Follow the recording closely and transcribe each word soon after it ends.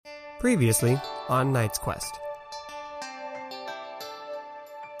Previously on Knight's Quest.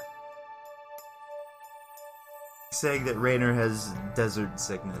 Saying that Raynor has desert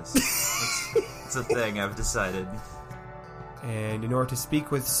sickness. It's a thing, I've decided. And in order to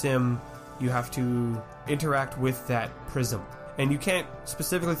speak with Sim, you have to interact with that prism. And you can't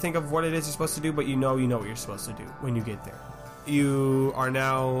specifically think of what it is you're supposed to do, but you know what you're supposed to do when you get there. You are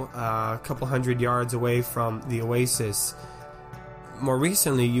now a couple hundred yards away from the oasis. More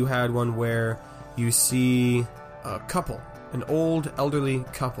recently, you had one where you see a couple, an old elderly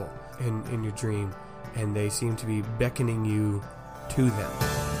couple in your dream, and they seem to be beckoning you to them.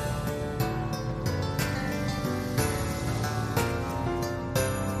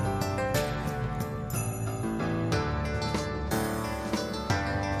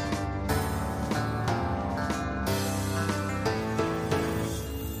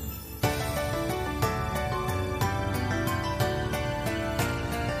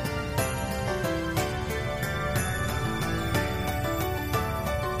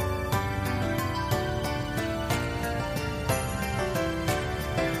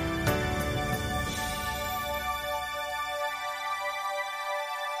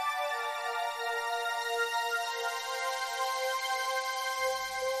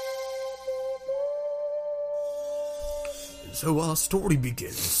 So our story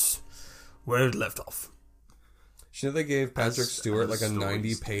begins where it left off. You know they gave Patrick Stewart like a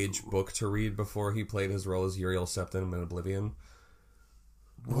 90-page book to read before he played his role as Uriel Septim in Oblivion?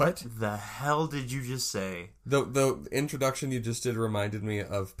 What the hell did you just say? The introduction you just did reminded me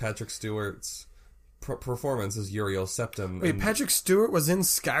of Patrick Stewart's performance as Uriel Septim. Wait, Patrick Stewart was in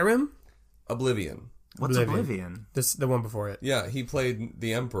Skyrim? Oblivion. What's Oblivion? The one before it. Yeah, he played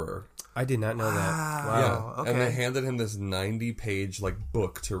the Emperor. I did not know that. Wow. Yeah, Okay. and they handed him this 90-page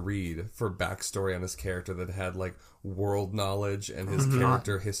book to read for backstory on his character that had world knowledge and his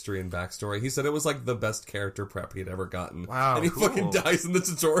character history and backstory. He said it was the best character prep he'd ever gotten. Wow, and he cool. fucking dies in the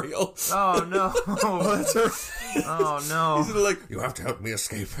tutorial. Oh no! That's right. Oh no! He's you have to help me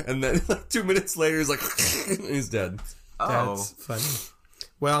escape, and then 2 minutes later he's he's dead. That's funny.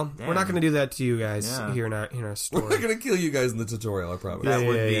 Well, we're not going to do that to you guys here in our story. We're not going to kill you guys in the tutorial, I promise. That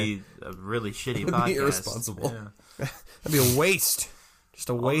would be a really shitty podcast. Be irresponsible. Yeah. That'd be a waste.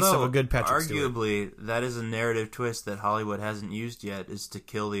 Just a waste of a good Patrick Stewart. Arguably, that is a narrative twist that Hollywood hasn't used yet, is to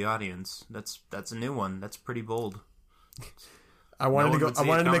kill the audience. That's a new one. That's pretty bold. I wanted to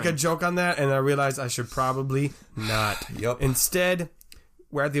make a coming. joke on that, and I realized I should probably not. Yep. Instead,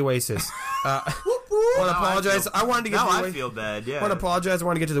 we're at the Oasis. I want to apologize. I wanted to get Now to the I Oasis. feel bad, yeah. I want to apologize. I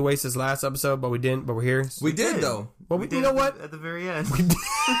wanted to get to the Oasis last episode, but we didn't. But we're here. We did, though. Well, We you did know what? At the very end.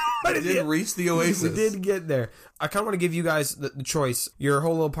 We did reach the Oasis. We did get there. I kind of want to give you guys the choice. Your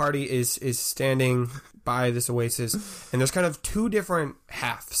whole little party is standing by this Oasis, and there's kind of two different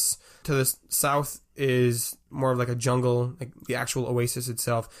halves. To the south is more of a jungle, the actual Oasis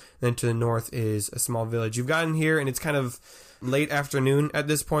itself. And then to the north is a small village. You've gotten here, and it's kind of late afternoon at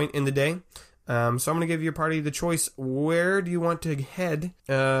this point in the day. So I'm going to give your party the choice. Where do you want to head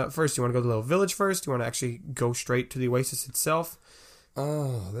first? Do you want to go to the little village first? Do you want to actually go straight to the Oasis itself?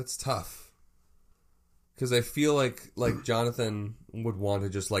 Oh, that's tough. Because I feel like Jonathan would want to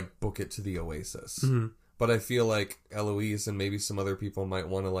just book it to the Oasis. Mm-hmm. But I feel like Eloise and maybe some other people might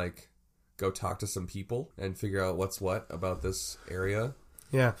want to go talk to some people and figure out what's what about this area.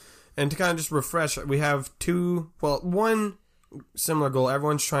 Yeah. And to kind of just refresh, we have one similar goal.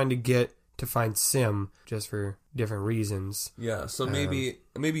 Everyone's trying to get to find Sim, just for different reasons. Yeah, so maybe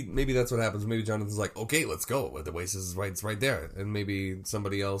that's what happens. Maybe Jonathan's okay, let's go. The Oasis is it's right there. And maybe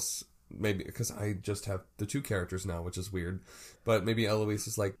somebody else, because I just have the two characters now, which is weird. But maybe Eloise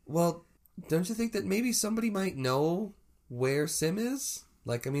is well, don't you think that maybe somebody might know where Sim is?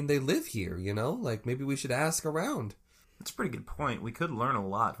 They live here, maybe we should ask around. That's a pretty good point. We could learn a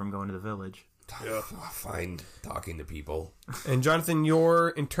lot from going to the village. Yeah. Fine talking to people. And Jonathan, your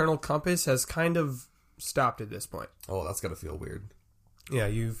internal compass has kind of stopped at this point. Oh, that's gotta feel weird. Yeah,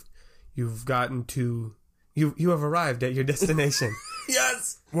 you've gotten to you have arrived at your destination.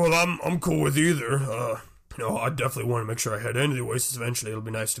 Yes. Well, I'm cool with either. I definitely want to make sure I head into the Oasis eventually. It'll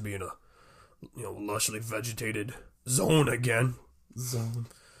be nice to be in a lushly vegetated zone again.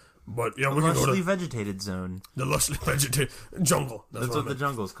 But yeah, we can go to lushly vegetated zone. the lushly vegetated jungle. That's what the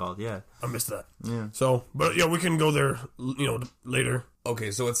jungle's called. Yeah. I missed that. Yeah. So, but yeah, we can go there. Later.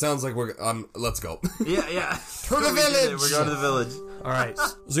 Okay, so it sounds like we're let's go. Yeah. To the village. We're going to the village. All right.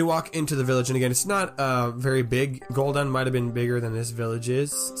 So you walk into the village, and again, it's not very big. Golden might have been bigger than this village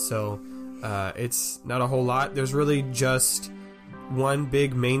is, so it's not a whole lot. There's really just one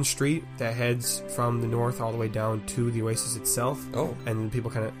big main street that heads from the north all the way down to the oasis itself. Oh. And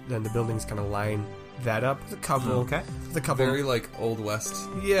people then the buildings kind of line that up with a couple. Okay. With a couple. Very like Old West.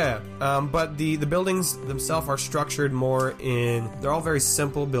 Yeah, but the buildings themselves are structured more in. They're all very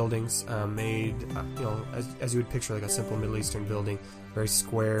simple buildings, made as you would picture like a simple Middle Eastern building, very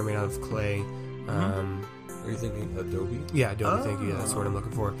square, made out of clay. Are you thinking Adobe? Yeah, Adobe. Thank you. Yeah, that's what I'm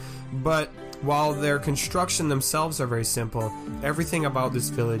looking for. But while their construction themselves are very simple, everything about this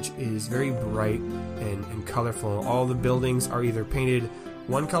village is very bright and colorful. All the buildings are either painted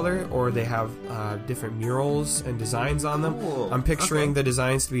one color or they have different murals and designs on them. Cool. I'm picturing the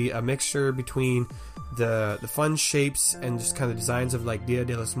designs to be a mixture between the fun shapes and just kind of designs of like Dia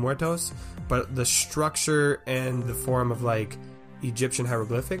de los Muertos, but the structure and the form of like Egyptian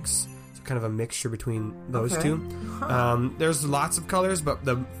hieroglyphics. So kind of a mixture between those two. There's lots of colors, but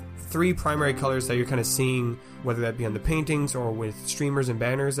the three primary colors that you're kind of seeing, whether that be on the paintings or with streamers and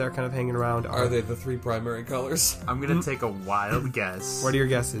banners that are kind of hanging around, Are they the three primary colors? I'm gonna take a wild guess. What are your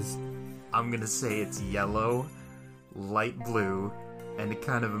guesses? I'm gonna say it's yellow, light blue, and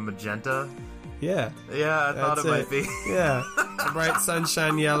kind of a magenta. Yeah. Yeah, I thought That's it might be. Yeah. A bright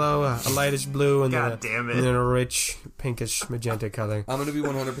sunshine yellow, a lightish blue, and God damn it. and then a rich pinkish magenta color. I'm gonna be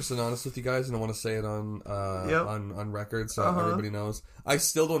 100% honest with you guys, and I want to say it on on record so everybody knows. I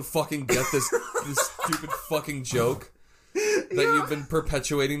still don't fucking get this stupid fucking joke that you've been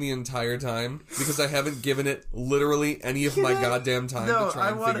perpetuating the entire time because I haven't given it literally any of my goddamn time to try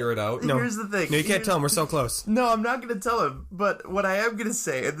and figure it out. No. Here's the thing. No, you can't tell him. We're so close. No, I'm not going to tell him. But what I am going to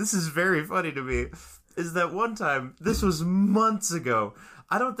say, and this is very funny to me, is that one time, this was months ago.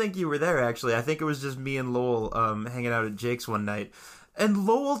 I don't think you were there, actually. I think it was just me and Lowell hanging out at Jake's one night. And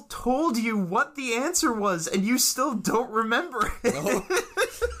Lowell told you what the answer was, and you still don't remember it. No.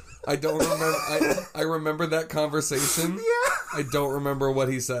 I don't remember. I remember that conversation. Yeah. I don't remember what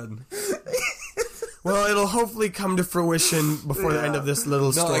he said. Well, it'll hopefully come to fruition before the end of this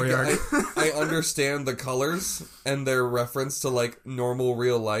little story arc. I understand the colors and their reference to like normal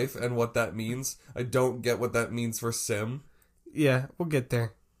real life and what that means. I don't get what that means for Sim. Yeah, we'll get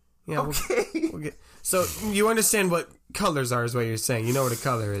there. Yeah, Okay. we'll get. So you understand what colors are, is what you're saying. You know what a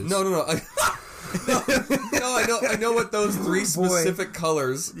color is. No. No, I know what those three specific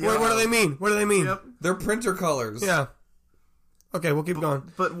colors. What do they mean? What do they mean? Yep. They're printer colors. Yeah. Okay, we'll keep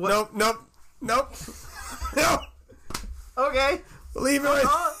going. But what? Nope. No. Okay. Leave it.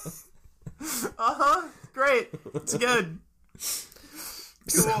 Great. It's good.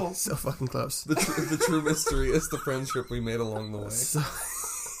 Cool. So fucking close. The true mystery is the friendship we made along the way.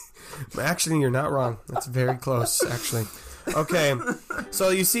 Actually, you're not wrong. That's very close, actually. Okay, so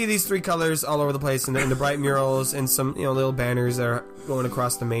you see these three colors all over the place, and the bright murals and some little banners that are going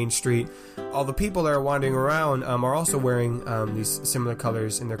across the main street. All the people that are wandering around are also wearing these similar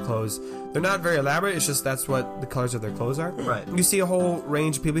colors in their clothes. They're not very elaborate. It's just that's what the colors of their clothes are. Right. You see a whole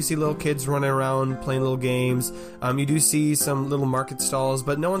range of people. You see little kids running around playing little games. You do see some little market stalls,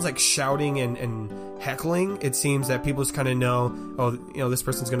 but no one's like shouting and heckling. It seems that people just kind of know, this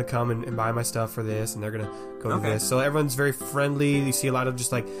person's going to come and buy my stuff for this, and they're going to go to this. So everyone's very friendly. You see a lot of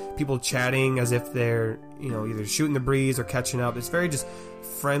just like people chatting as if they're either shooting the breeze or catching up. It's very just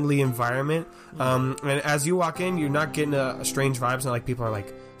friendly environment. And as you walk in, you're not getting a strange vibe. It's not like people are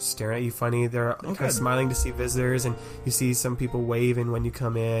like staring at you funny. They're kind of smiling to see visitors, and you see some people waving when you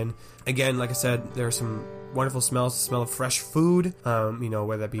come in. Again, like I said, there are some wonderful smells. The smell of fresh food,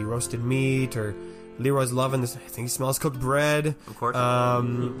 whether that be roasted meat or Leroy's loving this. I think he smells cooked bread. Of course.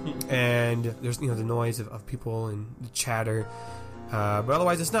 And there's the noise of people and the chatter. But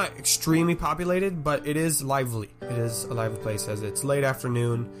otherwise, it's not extremely populated, but it is lively. It is a lively place as it's late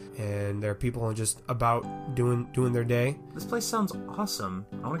afternoon, and there are people just about doing their day. This place sounds awesome.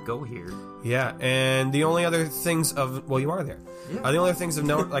 I want to go here. Yeah, and the only other things you are there. Yeah. The only other things of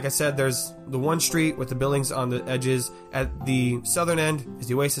note, like I said, there's the one street with the buildings on the edges. At the southern end is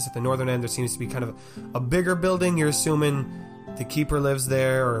the Oasis. At the northern end, there seems to be kind of a bigger building. You're assuming the keeper lives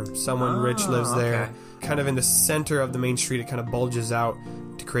there or someone rich lives there. Okay. Kind of in the center of the main street, it kind of bulges out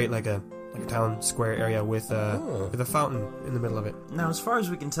to create like a town square area with a fountain in the middle of it. Now, as far as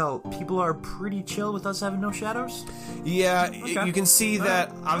we can tell, people are pretty chill with us having no shadows. Yeah, Okay. you can see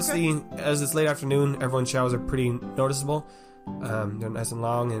that obviously as it's late afternoon, everyone's shadows are pretty noticeable. They're nice and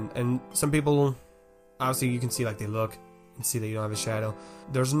long, and some people, obviously you can see like they look and see that you don't have a shadow.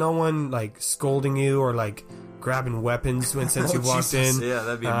 There's no one like scolding you or like grabbing weapons since you've walked Jesus. in. Yeah,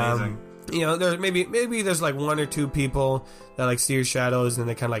 that'd be amazing. You know, there maybe there's like one or two people that like see your shadows and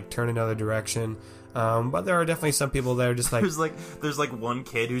they kind of like turn another direction. But there are definitely some people that are just like... There's like one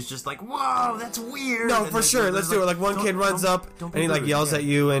kid who's just like, whoa, that's weird. No, and for sure. Let's do it. Like one kid runs up and he like yells at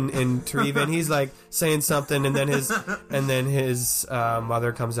you and Tariva, and he's like saying something, and then his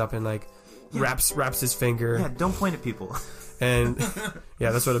mother comes up and like wraps his finger. Yeah, don't point at people. And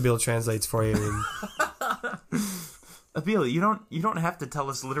yeah, that's what Abil translates for you. Abil, you don't have to tell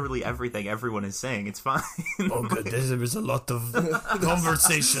us literally everything everyone is saying. It's fine. Oh, good. There's a lot of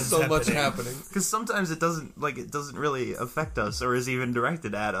conversations. So much happening. Because sometimes it doesn't really affect us or is even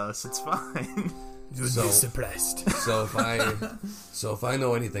directed at us. It's fine. You'd be suppressed. So if I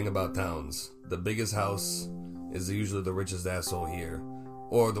know anything about towns, the biggest house is usually the richest asshole here,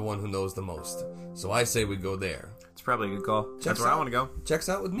 or the one who knows the most. So I say we go there. It's probably a good call. That's where I want to go. Checks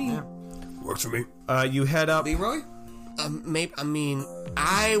out with me. Yeah. Works for me. You head up. Leroy?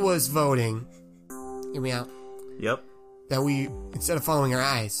 I was voting. Hear me out. Yep. That we, instead of following our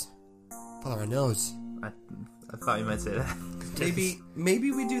eyes, follow our nose. I thought you might say that.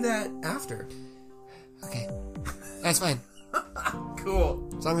 Maybe we do that after. Okay. That's fine. Cool.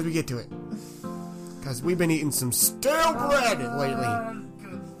 As long as we get to it. Because we've been eating some stale bread lately.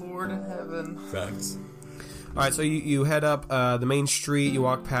 Good Lord in heaven. Facts. Alright, so you head up the main street, you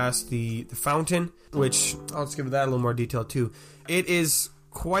walk past the fountain, which I'll just give that a little more detail too. It is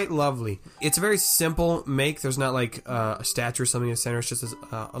quite lovely. It's a very simple make. There's not like a statue or something in the center. It's just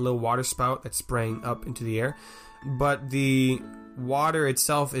a little water spout that's spraying up into the air. But the water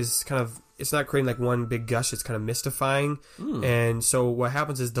itself is kind of, it's not creating like one big gush, it's kind of mystifying. And so what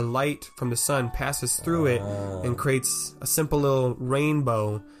happens is the light from the sun passes through it and creates a simple little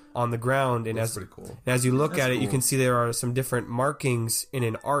rainbow on the ground. And That's pretty cool. and as you look at it, cool. you can see there are some different markings in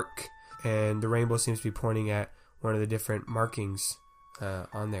an arc, and the rainbow seems to be pointing at one of the different markings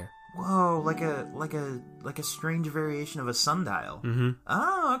on there. Whoa, like a strange variation of a sundial. Mm-hmm.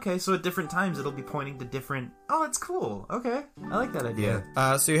 Oh, okay. So at different times it'll be pointing to different. Oh, that's cool. Okay, I like that idea.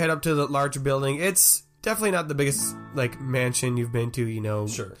 So you head up to the larger building. It's definitely not the biggest like mansion you've been to. You know,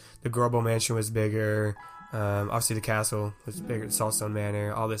 Sure. The Gorbo Mansion was bigger. Obviously, the castle was bigger. The Saltstone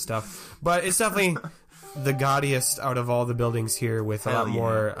Manor, all this stuff. But it's definitely the gaudiest out of all the buildings here, with a lot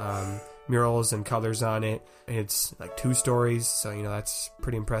more murals and colors on it. And it's like 2 stories, so you know that's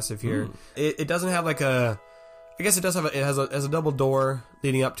pretty impressive here. It doesn't have like a. I guess it does have. It has a double door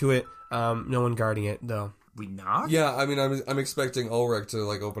leading up to it. No one guarding it though. We knock? Yeah, I mean, I'm expecting Ulrich to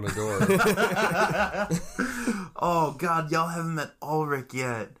like open a door. Oh God, y'all haven't met Ulrich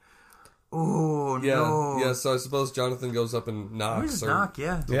yet. Oh Yeah, no. yeah. So I suppose Jonathan goes up and We knocks. just or- knock,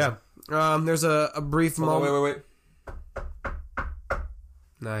 yeah. Yeah. There's a brief Hold on, moment. wait.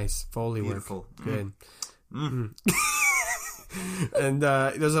 Nice Foley Beautiful. work. Good. And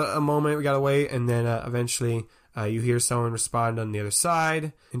there's a moment we gotta wait, and then eventually you hear someone respond on the other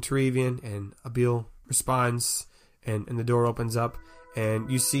side in Terevian, and Abil responds, and the door opens up,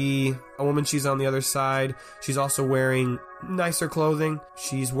 and you see a woman. She's on the other side. She's also wearing nicer clothing.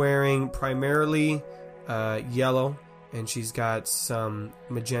 She's wearing primarily yellow, and she's got some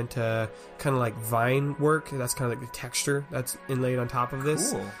magenta kind of like vine work. That's kind of like the texture that's inlaid on top of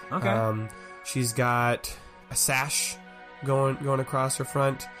this. Cool. Okay. She's got a sash going across her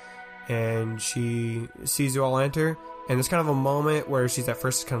front, and she sees you all enter, and there's kind of a moment where she's at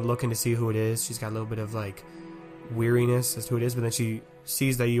first kind of looking to see who it is. She's got a little bit of like weariness as to who it is, but then she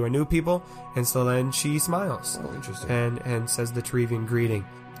sees that you are new people, and so then she smiles Oh, interesting. and says the Terevian greeting.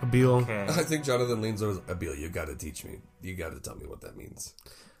 Abil, Okay. I think Jonathan leans over. Abil, you gotta teach me. You gotta tell me what that means.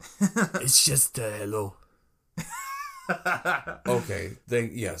 it's just hello. Okay.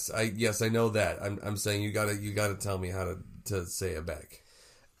 Yes, I know that. I'm saying you gotta tell me how to say it back.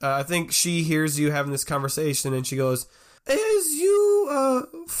 I think she hears you having this conversation, and she goes, "Is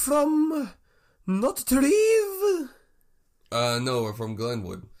you from not Treve?" No, we're from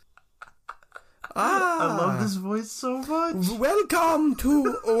Glenwood. I love this voice so much. Welcome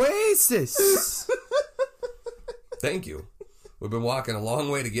to Oasis. Thank you. We've been walking a long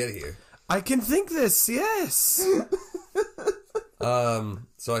way to get here. I can think this, yes.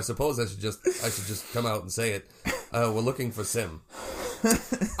 So I suppose I should just come out and say it. We're looking for Sim.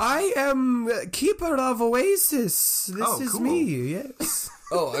 I am keeper of Oasis. This Oh, is cool. me, yes.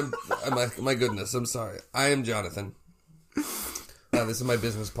 Oh, my goodness. I'm sorry. I am Jonathan. This is my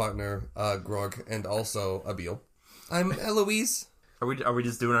business partner, Grog, and also Abil. I'm Eloise. Are we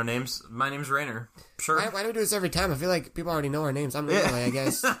just doing our names? My name's Rainer. Sure. Why do we do this every time? I feel like people already know our names. I'm Leroy, I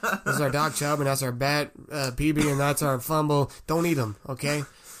guess. This is our dog Chub, and that's our bat, PB, and that's our Fumble. Don't eat them, okay?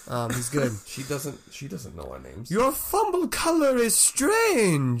 He's good. She doesn't know our names. Your fumble color is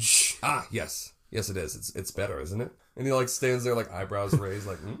strange. Ah, yes. Yes, it is. It's better, isn't it? And he, like, stands there, like, eyebrows raised,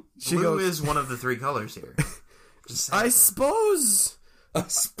 like, Blue is one of the three colors here. I suppose. I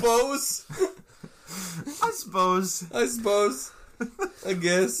suppose. I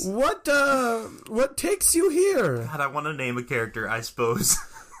guess. What takes you here? God, I want to name a character, I suppose.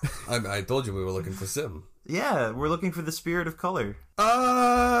 I told you we were looking for Sim. Yeah, we're looking for the spirit of color.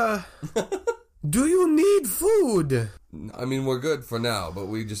 Do you need food? I mean, we're good for now, but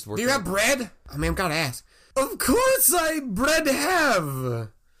we're Do you have bread? I mean, I'm gotta ask. Of course I bread have.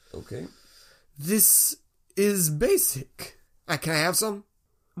 Okay. This is basic. Can I have some?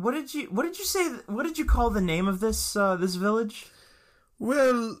 What did you say? What did you call the name of this village?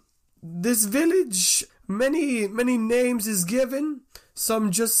 Well, this village, many names is given.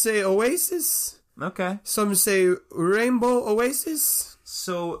 Some just say Oasis. Okay. Some say Rainbow Oasis.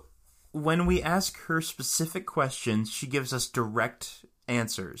 So, when we ask her specific questions, she gives us direct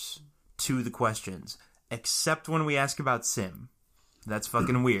answers to the questions. Except when we ask about Sim. That's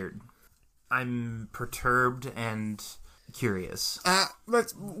fucking weird. I'm perturbed and curious.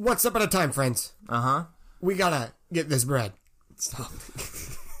 Let's one step at a time, friends. Uh-huh. We gotta get this bread. Stop.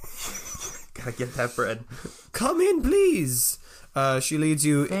 Gotta get that bread. Come in, please. She leads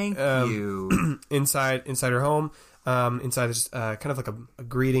you. Thank you. inside her home. Inside there's kind of like a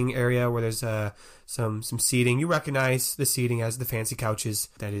greeting area where there's some seating. You recognize the seating as the fancy couches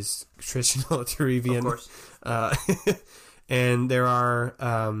that is traditional Terevian. Of course. And there are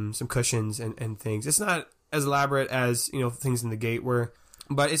some cushions and things. It's not as elaborate as things in the gate were,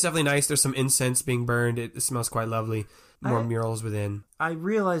 but it's definitely nice. There's some incense being burned. It smells quite lovely. More murals within. I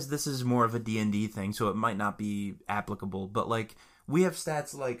realize this is more of a D&D thing, so it might not be applicable, but like we have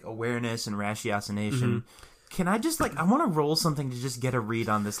stats like awareness and ratiocination. Mm-hmm. Can I just I want to roll something to just get a read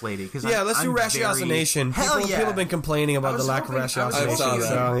on this lady? Let's do ratiocination. People have been complaining about the lack of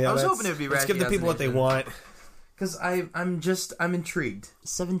ratiocination. I was hoping it would be ratiocination. Let's give the people what they want. Because I'm intrigued.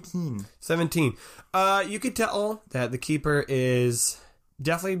 17. You could tell that the keeper is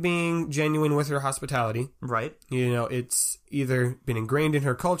definitely being genuine with her hospitality. Right. It's either been ingrained in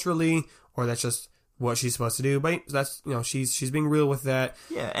her culturally, or that's just what she's supposed to do. But that's she's being real with that.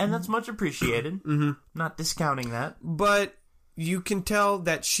 Yeah, and that's much appreciated. Mm-hmm. Not discounting that. But you can tell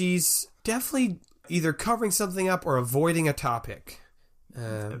that she's definitely either covering something up or avoiding a topic.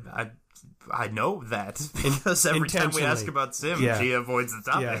 I know that because every time we ask about Sim, she avoids the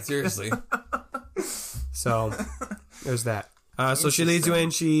topic. Yeah, seriously. So there's that. So she leads you in.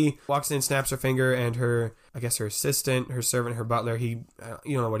 She walks in, snaps her finger, and her assistant, her servant, her butler. You don't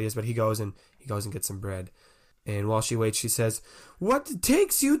know what he is, but he goes and gets some bread. And while she waits, she says, "What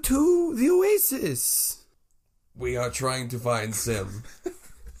takes you to the oasis?" We are trying to find Sim.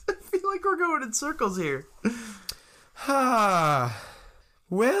 I feel like we're going in circles here. Well,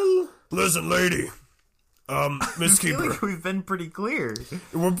 listen, lady. Miss Keeper. I feel like we've been pretty clear.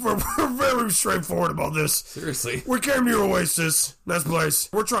 We're very straightforward about this. Seriously. We came to your oasis, nice place.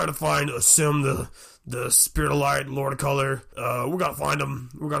 We're trying to find a Sim, the Spirit of Light, Lord of Color. We gotta find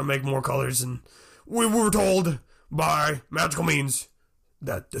him. We gotta make more colors. And we were told by magical means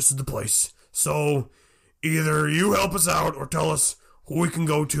that this is the place. So either you help us out or tell us who we can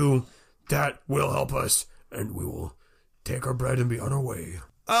go to. That will help us. And we will take our bread and be on our way.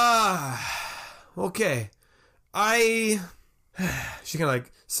 Okay. She kind of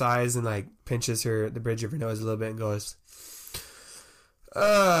sighs and pinches the bridge of her nose a little bit and goes,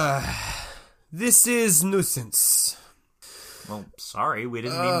 this is nuisance. Well, sorry, we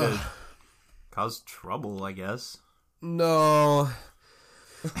didn't mean to cause trouble, I guess. No.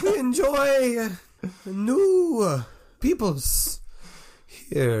 We enjoy new peoples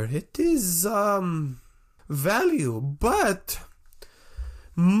here. It is, value, but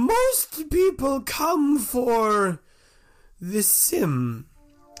most people come for the Sim,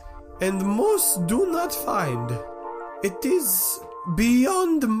 and most do not find. It is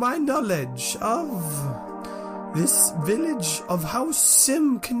beyond my knowledge of this village of how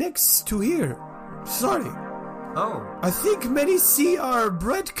Sim connects to here. Sorry. Oh. I think many see our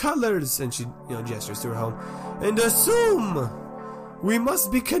bright colors, and she, gestures to her home, and assume we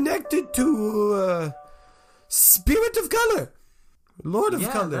must be connected to, Spirit of Color. Lord of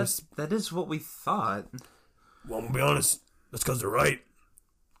Colors. That is what we thought. Well, I'm gonna be honest. That's because they're right.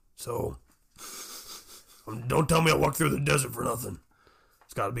 So, don't tell me I walked through the desert for nothing.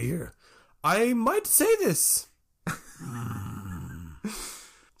 It's gotta be here. I might say this.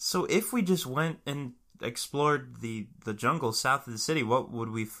 So if we just went and explored the jungle south of the city, what would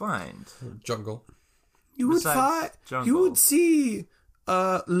we find? Jungle. You would see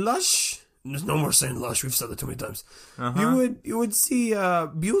lush. There's no more saying lush. We've said that too many times. You would see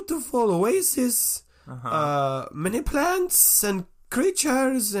beautiful oasis, many plants and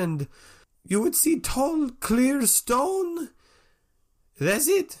creatures, and you would see tall, clear stone. That's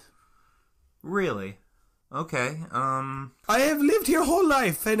it. Really? Okay. I have lived here whole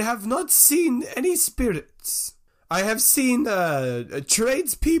life and have not seen any spirits. I have seen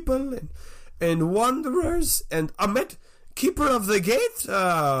tradespeople and wanderers, and I met Keeper of the Gate.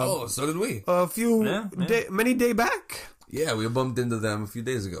 so did we. A few many day back. Yeah, we bumped into them a few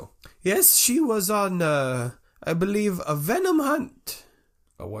days ago. Yes, she was on, I believe, a venom hunt.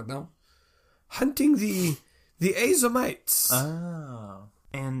 A what now? Hunting the Azomites. Oh.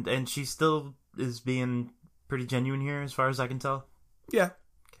 And she still is being pretty genuine here, as far as I can tell. Yeah.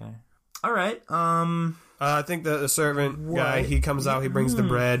 Okay. All right. I think the servant guy, he comes out, he brings the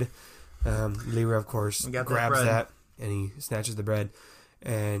bread. Lyra, of course, grabs that, and he snatches the bread,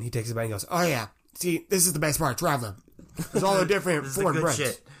 and he takes it back and goes, "Oh yeah, see, this is the best part, traveling. There's all the different foreign breads.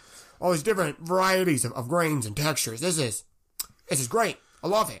 Shit. All these different varieties of grains and textures. This is great. I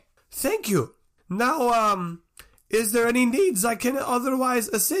love it. Thank you. Now, is there any needs I can otherwise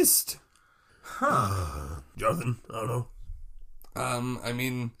assist?" Jonathan, I don't know. I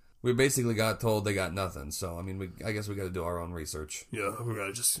mean, we basically got told they got nothing, so, I mean, I guess we gotta do our own research. Yeah, we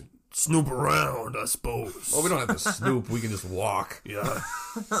gotta just snoop around, I suppose. Well, we don't have to snoop, we can just walk. Yeah.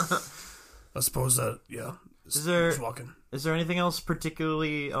 I suppose that, yeah. Is there just walking. Is there anything else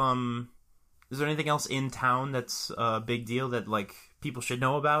particularly, is there anything else in town that's a big deal that, like, people should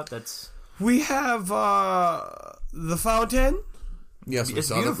know about? We have, the fountain. Yes, we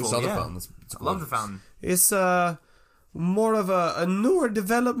saw the fountain. It's I love the fountain. It's more of a newer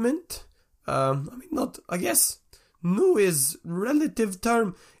development. I mean, not. I guess new is relative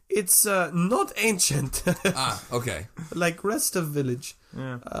term. It's not ancient. Okay. Like rest of village.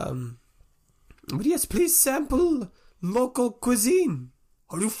 Yeah. But yes, please sample local cuisine.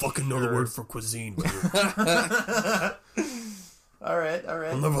 How do you fucking know the word for cuisine? All right.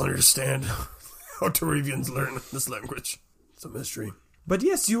 I'll never understand how Terevians learn this language. It's a mystery. But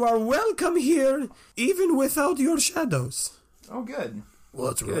yes, you are welcome here, even without your shadows. Oh, good. Well,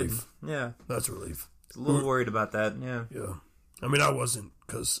 that's a relief. Yeah. That's a relief. A little worried about that, yeah. Yeah. I mean, I wasn't,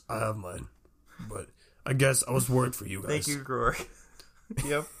 because I have mine. But I guess I was worried for you guys. Thank you, Gror.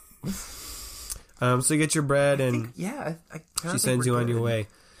 Yep. So you get your bread, and I she sends you on your way.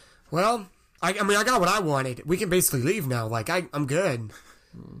 Well, I mean, I got what I wanted. We can basically leave now. Like, I'm good.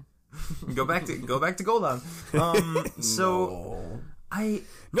 Go back to Golan.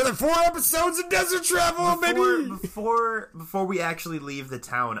 Another 4 episodes of desert travel, baby. Before we actually leave the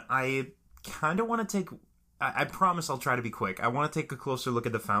town, I kind of want to take. I promise I'll try to be quick. I want to take a closer look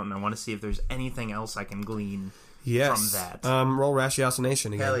at the fountain. I want to see if there's anything else I can glean from that. Roll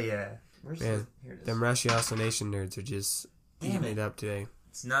ratiocination again. Hell yeah! Man, here it is. Them ratiocination nerds are just eating it up today.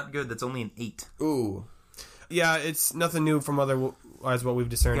 It's not good. That's only an 8. Ooh. Yeah, it's nothing new from otherwise what we've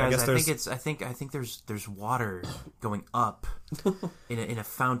discerned. Guys, I think there's water going up in a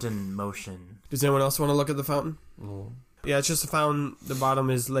fountain motion. Does anyone else want to look at the fountain? Oh. Yeah, it's just a fountain. The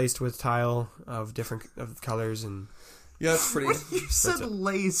bottom is laced with tile of different colors, and yeah, it's pretty. When you said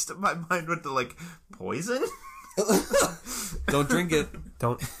laced, my mind went to like poison. Don't drink it.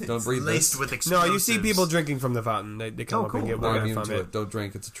 Don't breathe laced this. with explosives. No, you see people drinking from the fountain. They come up and get water from it. Don't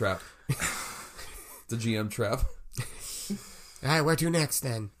drink. It's a trap. It's a GM trap. All right, where to next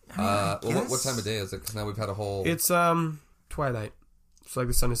then? What time of day is it? Because now we've had a whole. It's twilight. It's like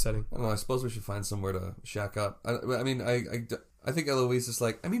the sun is setting. I don't know. I suppose we should find somewhere to shack up. I mean, I think Eloise is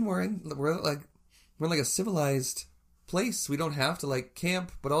like. I mean, we're in like a civilized place. We don't have to like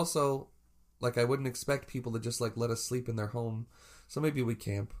camp, but also like I wouldn't expect people to just like let us sleep in their home. So maybe we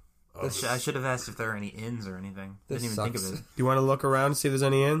camp. I should have asked if there are any inns or anything. Didn't even think of it. You want to look around and see if there's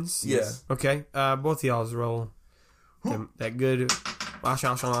any inns? Yeah. Okay. Both of y'all's roll that good.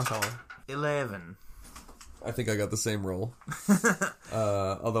 11. I think I got the same roll.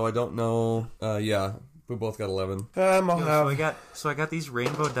 Although I don't know. Yeah, we both got 11. So I got these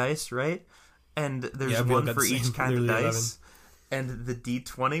rainbow dice, right? And there's one for each kind of dice. 11. And the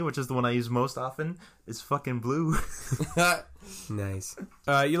D20, which is the one I use most often, is fucking blue. Nice.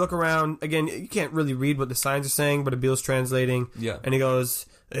 You look around. Again, you can't really read what the signs are saying, but Abil's translating. Yeah. And he goes,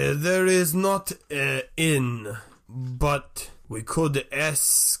 there is not an inn, but we could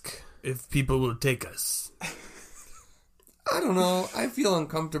ask if people will take us. I don't know. I feel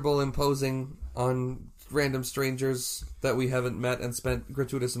uncomfortable imposing on random strangers that we haven't met and spent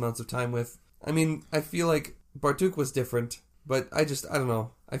gratuitous amounts of time with. I mean, I feel like Bartuk was different. But I don't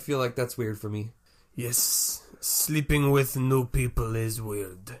know. I feel like that's weird for me. Yes, sleeping with new people is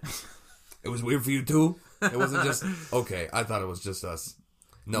weird. It was weird for you too? It wasn't just... Okay, I thought it was just us.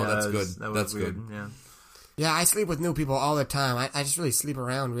 No, that's good. That's weird. good. Yeah. Yeah, I sleep with new people all the time. I just really sleep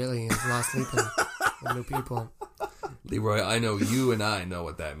around, really. There's a lot of sleeping with new people. Leroy, I know you and I know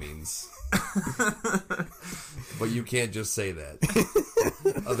what that means. But you can't just say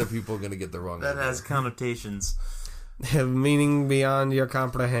that. Other people are going to get the wrong That idea. has connotations. Meaning beyond your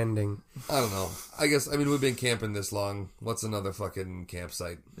comprehending. I don't know. I guess, we've been camping this long. What's another fucking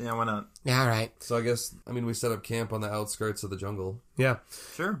campsite? Yeah, why not? Yeah, all right. So I guess, we set up camp on the outskirts of the jungle. Yeah.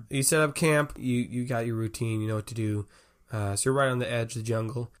 Sure. You set up camp. You got your routine. You know what to do. So you're right on the edge of the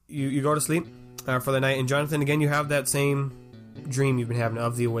jungle. You go to sleep for the night. And Jonathan, again, you have that same dream you've been having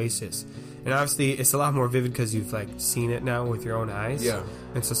of the oasis. And obviously, it's a lot more vivid because you've seen it now with your own eyes. Yeah.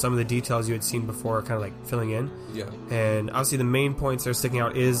 And so some of the details you had seen before are kind of filling in. Yeah. And obviously, the main points that are sticking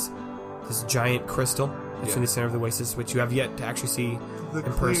out is this giant crystal that's in the center of the oasis, which you have yet to actually see The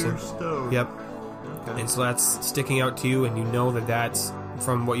in clear person. stone. Yep. Okay. And so that's sticking out to you, and you know that that's,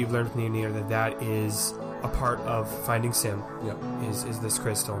 from what you've learned from the Aeneid, that is a part of finding Sim. Yep. Is this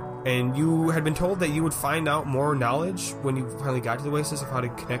crystal. And you had been told that you would find out more knowledge when you finally got to the oasis of how to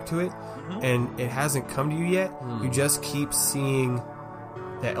connect to it, and it hasn't come to you yet. You just keep seeing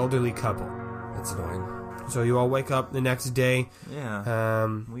that elderly couple. That's annoying. So you all wake up the next day. Yeah.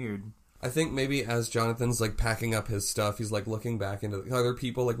 Weird. I think maybe as Jonathan's packing up his stuff, he's looking back into other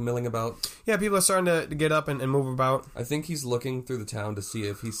people milling about. Yeah, people are starting to get up and move about. I think he's looking through the town to see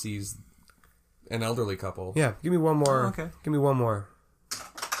if he sees an elderly couple. Yeah, give me one more. Oh, okay. Give me one more.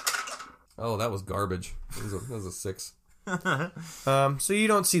 Oh, that was garbage. That was a 6. So you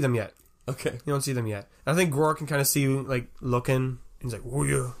don't see them yet. Okay. You don't see them yet. I think Gror can kind of see you looking. And he's like, Who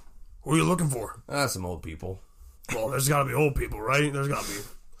are you looking for? Some old people. Well, there's got to be old people, right? There's got to be.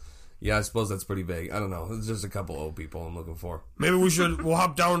 Yeah, I suppose that's pretty vague. I don't know. It's just a couple old people I'm looking for. Maybe we'll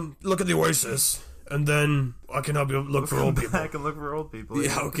hop down, look at the oasis, and then I can help you look for old people. I can look for old people.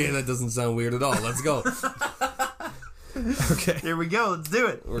 Yeah, okay, that doesn't sound weird at all. Let's go. Okay. Here we go. Let's do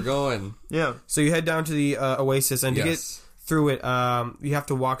it. We're going. Yeah. So you head down to the oasis, and to get Yes. through it, you have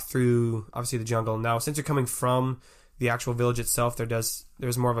to walk through, obviously, the jungle. Now, since you're coming from the actual village itself,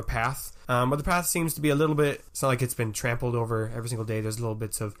 there's more of a path. But the path seems to be a little bit, it's not like it's been trampled over every single day. There's little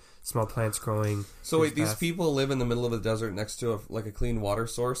bits of small plants growing. So wait, these people live in the middle of the desert next to a clean water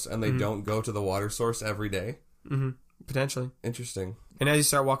source, and they don't go to the water source every day? Mm-hmm. Potentially. Interesting. And as you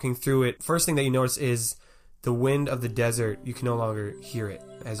start walking through it, first thing that you notice is the wind of the desert. You can no longer hear it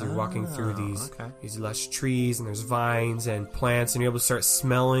as you're walking through these lush trees, and there's vines and plants, and you're able to start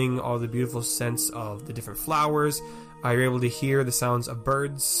smelling all the beautiful scents of the different flowers. You're able to hear the sounds of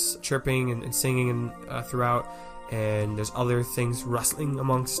birds chirping and singing throughout, and there's other things rustling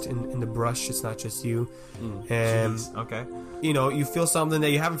amongst in the brush. It's not just you. And Jeez. Okay. you feel something that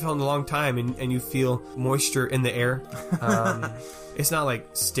you haven't felt in a long time, and you feel moisture in the air. It's not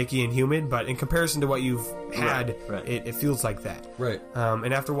sticky and humid, but in comparison to what you've had, Right. It feels like that. Right.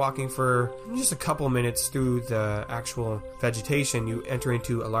 And after walking for just a couple minutes through the actual vegetation, you enter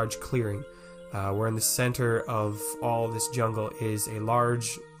into a large clearing, where in the center of all this jungle is a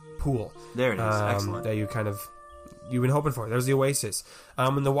large pool. There it is. Excellent. That you've been hoping for. There's the oasis.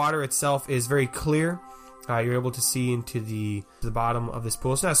 And the water itself is very clear. You're able to see into the bottom of this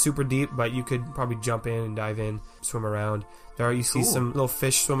pool. It's not super deep, but you could probably jump in and dive in, swim around. You see some little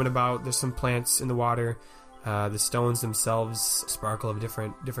fish swimming about. There's some plants in the water. The stones themselves sparkle of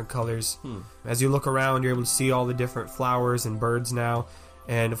different colors. As you look around, you're able to see all the different flowers and birds now.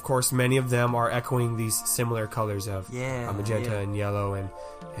 And of course, many of them are echoing these similar colors of magenta and yellow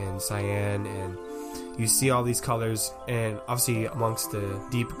and cyan. And you see all these colors, and obviously amongst the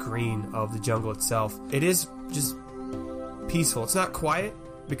deep green of the jungle itself, it is just peaceful. It's not quiet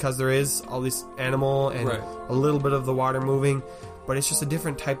because there is all this animal and a little bit of the water moving, but it's just a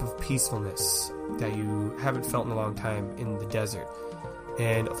different type of peacefulness that you haven't felt in a long time in the desert.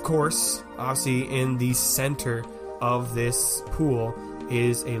 And of course, obviously in the center of this pool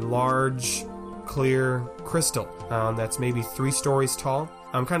is a large clear crystal that's maybe 3 stories tall.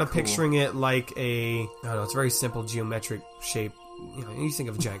 I'm kind of picturing it like I don't know, it's a very simple geometric shape. You think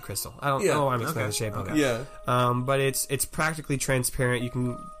of a giant crystal. I don't know why I'm explaining the shape of it. Yeah. But it's practically transparent. You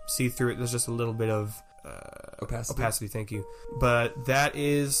can see through it. There's just a little bit of opacity. Thank you. But that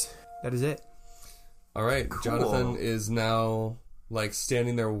is it. All right. Cool. Jonathan is now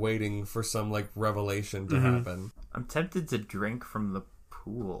standing there waiting for some revelation to happen. I'm tempted to drink from the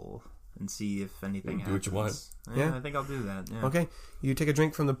pool and see if anything Do happens. what you want. Yeah, I think I'll do that. Yeah. Okay. You take a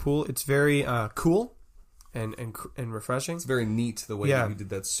drink from the pool. It's very cool. and refreshing. It's very neat the way Yeah. that you did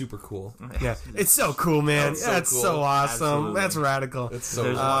that. Super cool. Yeah, it's so cool, man. That's so That's cool. so awesome. Absolutely. That's radical. It's so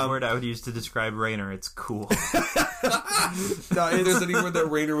There's cool. one word I would use to describe Rainer. It's cool. No, If there's any word that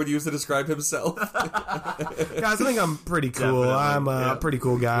Rainer would use to describe himself, guys, I think I'm pretty cool. Definitely, I'm a yeah. pretty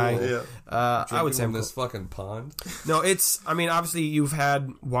cool guy. Cool. Yeah. I would say I'm in cool. this fucking pond. No, I mean, obviously you've had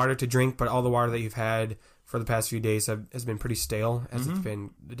water to drink, but all the water that you've had for the past few days has been pretty stale as it's been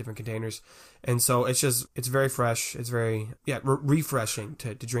the different containers. And so it's very fresh. It's very, refreshing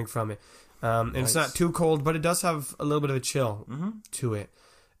to drink from it. And it's not too cold, but it does have a little bit of a chill to it.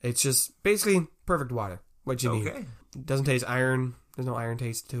 It's just basically perfect water, what you need. Okay. It doesn't taste iron. There's no iron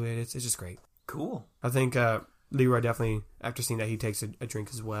taste to it. It's just great. Cool. I think Leroy definitely, after seeing that, he takes a drink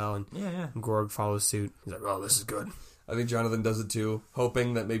as well, and Yeah. Gorg follows suit. He's like, "Oh, this is good." I think Jonathan does it too,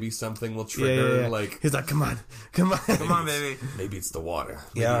 hoping that maybe something will trigger. Yeah. Like, He's like, "Come on." Come on, baby. maybe it's the water.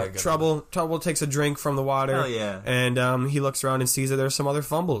 Maybe Yeah, I got- Trouble takes a drink from the water. Hell yeah. And he looks around and sees that there's some other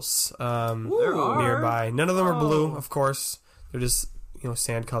fumbles There are. nearby. None of them are blue, Oh. of course. They're just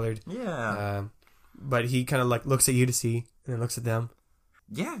sand colored. Yeah. But he kind of like looks at you to see, and then looks at them.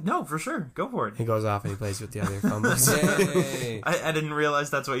 Yeah, no, for sure. Go for it. He goes off and he plays with the other fumbles. Yay. I didn't realize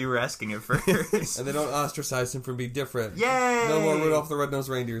that's what you were asking at first. And they don't ostracize him from being different. Yay! No more Rudolph the Red-Nosed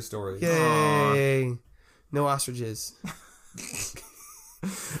Reindeer story. Yay! No ostriches.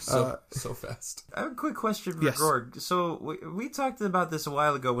 So fast. I have a quick question for Yes. Gorg. So we talked about this a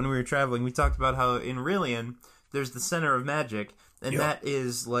while ago when we were traveling. We talked about how in Rillian there's the center of magic, and that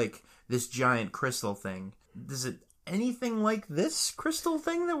is like this giant crystal thing. Is it anything like this crystal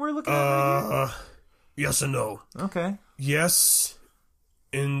thing that we're looking at right Yes and no. here? Okay. Yes,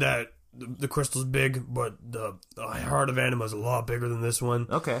 in that the crystal's big, but the heart of anima is a lot bigger than this one.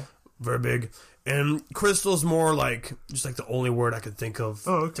 Okay. Very big. And crystal's more like just like the only word I could think of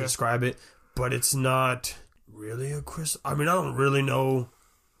to describe it. But it's not really a crystal. I mean, I don't really know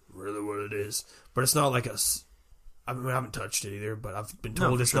really what it is. But it's not like I haven't touched it either, but I've been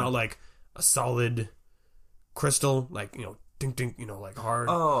told for it's sure. not like a solid crystal, like, dink dink, like hard.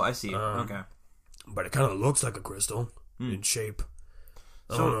 Oh, I see. Okay. But it kind of looks like a crystal in shape.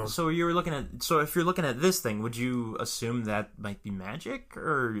 I don't know. So you were looking at. So if you're looking at this thing, would you assume that might be magic,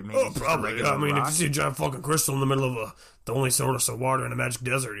 or maybe Oh, just a probably. regular I mean, rock? if you see a giant fucking crystal in the middle of the only source of water in a magic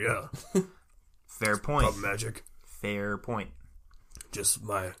desert, yeah, Fair point. probably magic. Fair point. Just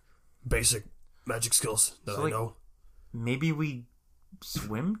my basic magic skills that So, I like, know. Maybe we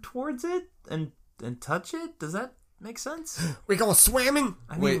swim towards it and touch it. Does that make sense? We go swimming.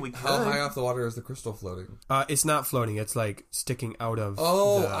 I mean, Wait, we could. how high off the water is the crystal floating? It's not floating. It's like sticking out of.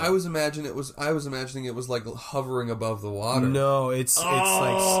 Oh, the- I was imagining it was like hovering above the water. No, it's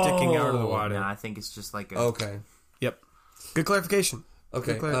like sticking out of the water. No, I think it's just like a. Okay. Yep. Good clarification.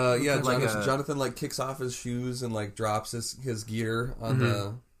 Okay. Good clar- Yeah. like Jonathan, a- Jonathan like kicks off his shoes and like drops his gear on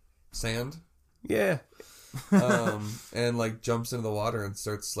the sand, Yeah. and like jumps into the water and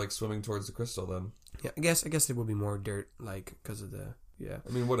starts like swimming towards the crystal. Then Yeah. I guess it would be more dirt, like because of the. Yeah.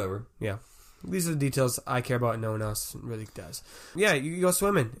 I mean, whatever. Yeah. These are the details I care about and no one else really does. Yeah, you go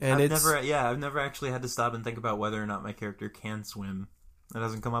swimming. And I've never actually had to stop and think about whether or not my character can swim. That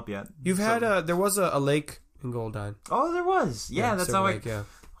hasn't come up yet. You've had there was a lake in Goldine. Oh, there was. Yeah, that's Silver how Lake, I. yeah.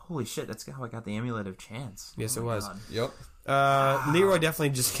 Holy shit! That's how I got the Amulet of Chance. Yes, Oh it my was. God. Yep. Leroy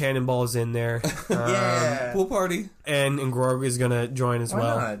definitely just cannonballs in there. Yeah. Pool party. And Grog is gonna join as Why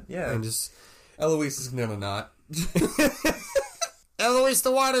well. not? Yeah. And just Eloise is gonna not. Eloise,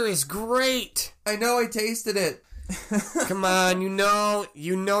 the water is great. I know. I tasted it. Come on, you know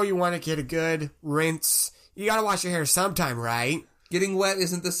you want to get a good rinse. You gotta wash your hair sometime, right? Getting wet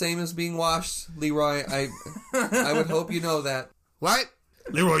isn't the same as being washed, Leroy. I would hope you know that. What?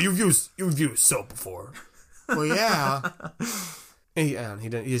 Leroy, you've used soap before. Well, yeah. He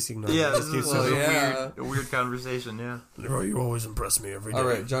just ignored Yeah, me. this Just keeps is saying, a weird conversation. Yeah. Leroy, you always impress me every day. All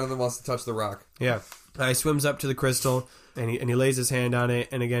right, Jonathan wants to touch the rock. Yeah. He swims up to the crystal and he lays his hand on it,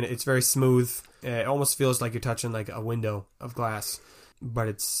 and again, it's very smooth. It almost feels like you're touching like a window of glass, but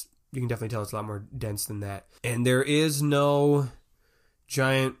you can definitely tell it's a lot more dense than that. And there is no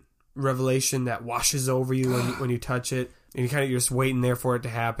giant revelation that washes over you when you touch it, and you're just waiting there for it to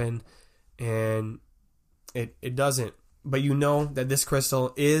happen, and it doesn't. But you know that this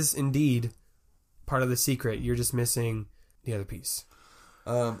crystal is indeed part of the secret. You're just missing the other piece.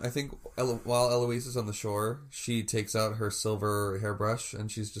 I think while Eloise is on the shore, she takes out her silver hairbrush and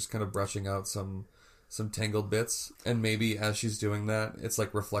she's just kind of brushing out some tangled bits. And maybe as she's doing that, it's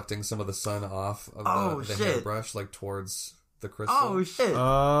like reflecting some of the sun off of the hairbrush, like towards the crystal. Oh shit!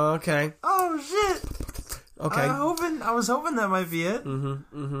 Okay. Oh shit! Okay. I was hoping that might be it.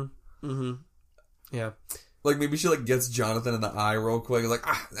 Yeah. Like, maybe she, like, gets Jonathan in the eye real quick, like,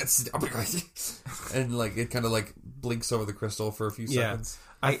 that's... and, like, it kind of, like, blinks over the crystal for a few seconds.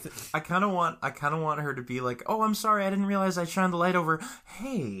 I kind of want her to be like, oh, I'm sorry, I didn't realize I shined the light over.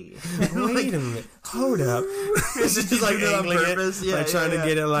 Hey, wait a minute, hold up. Is it just like angling it, Yeah, like trying to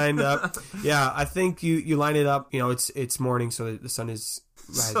get it lined up. Yeah, I think you line it up. You know, it's morning, so the sun is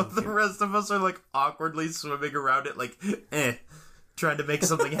rising. So the rest of us are like awkwardly swimming around it, like, trying to make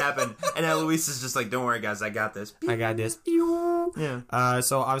something happen. And Eloise is just like, don't worry, guys, I got this. I got this. Yeah.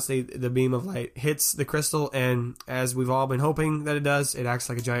 So obviously the beam of light hits the crystal, and as we've all been hoping that it does, it acts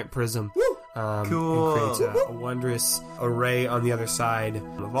like a giant prism. Cool. And creates a wondrous array on the other side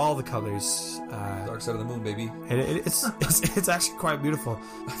of all the colors. Dark side of the moon, baby. And it's actually quite beautiful.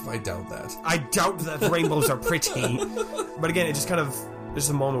 I doubt that. I doubt that rainbows are pretty. But again, it just kind of, there's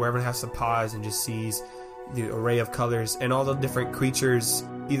a moment where everyone has to pause and just sees the array of colors, and all the different creatures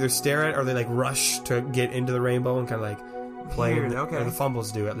either stare at or they like rush to get into the rainbow and kind of like play. Weird, okay. Or the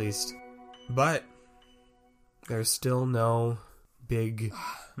fumbles do, at least. But there's still no big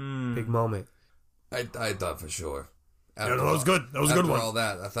moment. I thought for sure. Yeah, that was good. That was a good one. After all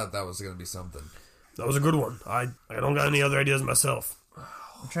that, I thought that was going to be something. That was a good one. I don't got any other ideas myself.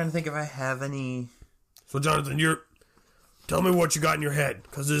 I'm trying to think if I have any. So, Jonathan, tell me what you got in your head,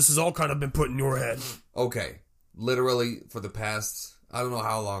 because this has all kind of been put in your head. Okay. Literally, for the past, I don't know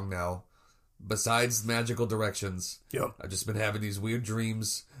how long now, besides magical directions, Yep. I've just been having these weird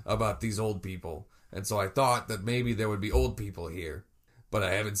dreams about these old people. And so I thought that maybe there would be old people here, but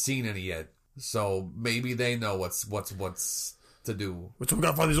I haven't seen any yet. So maybe they know what's to do. So we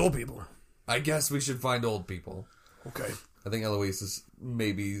gotta find these old people. I guess we should find old people. Okay. I think Eloise is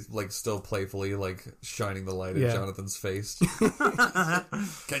maybe, like, still playfully, like, shining the light in Yeah. Jonathan's face.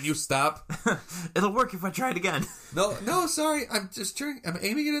 Can you stop? It'll work if I try it again. No, sorry. I'm just trying. I'm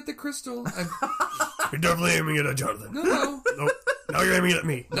aiming it at the crystal. You're definitely aiming it at Jonathan. No. Nope. Now you're aiming it at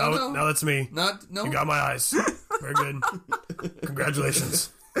me. No. Now that's me. No. You got my eyes. Very good. Congratulations.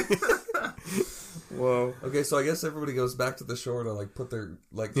 Whoa. Okay, so I guess everybody goes back to the shore to, like, put their,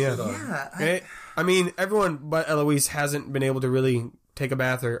 like, Yeah. shit on. Yeah. I mean, everyone but Eloise hasn't been able to really take a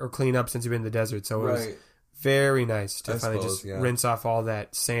bath or clean up since you've been in the desert, so it was Right. very nice to I finally suppose, just yeah. rinse off all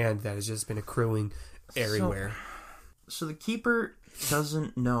that sand that has just been accruing everywhere. So the keeper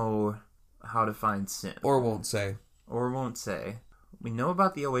doesn't know how to find Sin. Or won't say. Or won't say. We know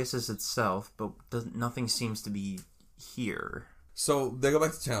about the oasis itself, but nothing seems to be here. So they go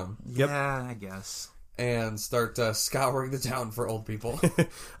back to town Yep. Yeah, I guess. and start scouring the town for old people. All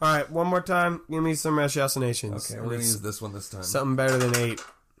right, one more time. Give me some ratiocinations. Okay, we're going to use this one this time. something better than 8.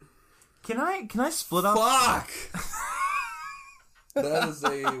 Can I split up? Fuck! That is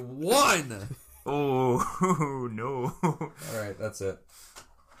a 1! Oh, no. Alright, that's it.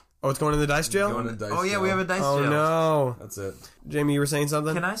 Oh, it's going in the dice jail? Going to dice Oh, yeah, jail. we have a dice Oh, jail. no. That's it. Jamie, you were saying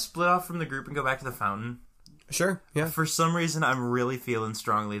something? Can I split off from the group and go back to the fountain? Sure, yeah. For some reason, I'm really feeling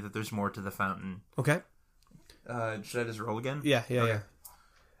strongly that there's more to the fountain. Okay. Should I just roll again? Yeah. Okay.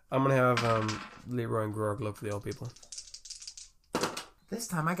 I'm going to have Leroy and Grog look for the old people. This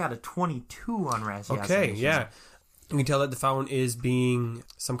time I got a 22 on ratiocination. Okay, yeah. You can tell that the fountain is being there's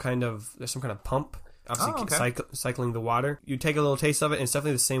some kind of pump, obviously cycling the water. You take a little taste of it, and it's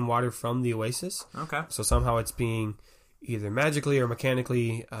definitely the same water from the oasis. Okay. So somehow it's being either magically or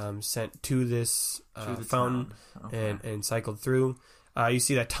mechanically sent to this fountain and cycled through. You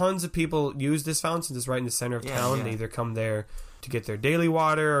see that tons of people use this fountain since it's right in the center of town. Yeah. They either come there to get their daily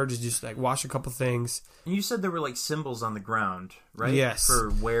water or to just like wash a couple things. And you said there were like symbols on the ground, right? Yes.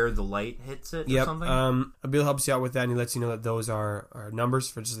 For where the light hits it or Yep. something? Abil helps you out with that, and he lets you know that those are numbers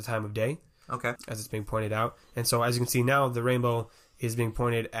for just the time of day, Okay. as it's being pointed out. And so, as you can see now, the rainbow is being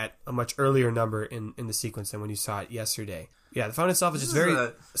pointed at a much earlier number in the sequence than when you saw it yesterday. Yeah, the fountain itself is just This is very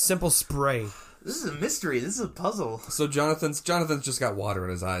a- simple spray. This is a mystery. This is a puzzle. So Jonathan's just got water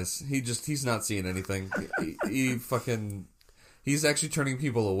in his eyes. He's not seeing anything. He's actually turning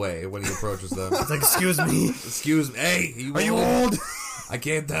people away when he approaches them. It's like, excuse me, Excuse me. Hey, are you old? I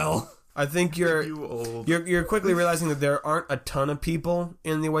can't tell. I think you're old. you're quickly realizing that there aren't a ton of people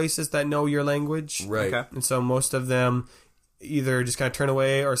in the Oasis that know your language. Right. Okay. And so most of them either just kind of turn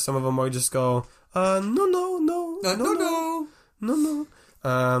away, or some of them might just go, no.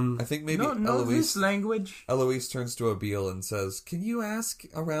 I think maybe No, this language. Eloise turns to Abil and says, "Can you ask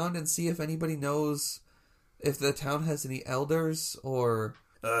around and see if anybody knows if the town has any elders or?"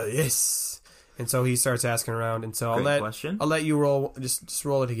 Yes. And so he starts asking around, and so Great question. I'll let you roll. Just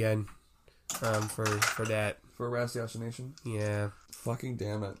roll it again, for that. For ratiocination? Yeah, Fucking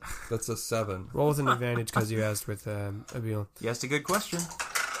damn it. That's a 7. roll with an advantage because you asked with Abil. You asked a good question.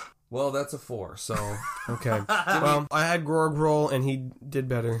 Well, that's a 4, so... Okay. Well, I had Grog roll, and he did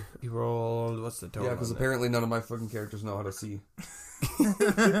better. He rolled... What's the total? Yeah, because apparently none of my fucking characters know how to see.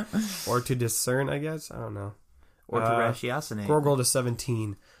 Or to discern, I guess? I don't know. Or to ratiocinate. Grog rolled a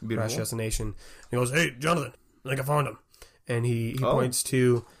 17. Beautiful. Ratiocination. He goes, hey, Jonathan, I think I found him. And he points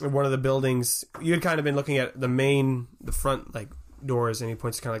to one of the buildings. You had kind of been looking at the front, like, doors, and he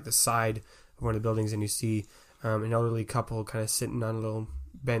points to kind of like the side of one of the buildings, and you see an elderly couple kind of sitting on a little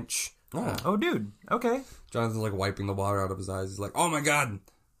bench. Oh, dude. Okay. Jonathan's like wiping the water out of his eyes. He's like, "Oh my god,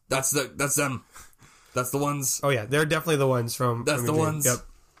 that's them. That's the ones. Oh yeah, they're definitely the ones from. That's the ones. Yep,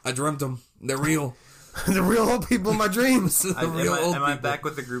 I dreamt them. They're real. the real old people in my dreams. Am I back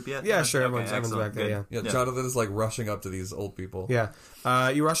with the group yet? Yeah, sure. Okay, Everyone's back there. Yeah. Yeah, Jonathan is like rushing up to these old people. Yeah.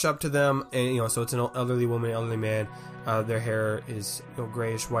 You rush up to them, and so it's an elderly woman, elderly man. Their hair is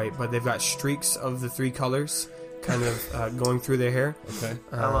grayish white, but they've got streaks of the 3 colors kind of going through their hair. Okay.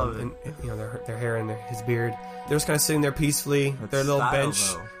 I love it. And their hair and his beard. They're just kind of sitting there peacefully. Their little style,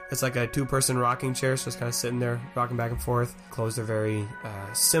 bench. though. It's like a 2-person rocking chair, so it's kind of sitting there, rocking back and forth. Clothes are very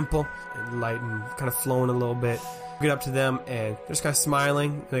simple and light and kind of flowing a little bit. You get up to them, and they're just kind of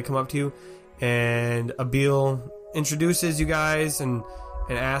smiling, and they come up to you, and Abil introduces you guys and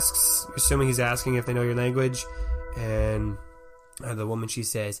asks, assuming he's asking if they know your language, and the woman, she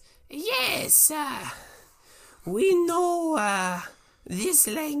says, yes, we know this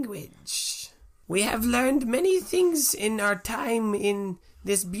language. We have learned many things in our time in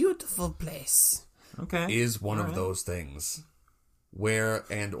this beautiful place. Okay. Is one of those things where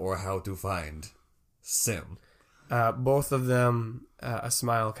and or how to find Sim? Both of them, a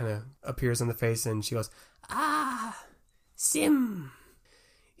smile kind of appears on the face, and she goes, Sim.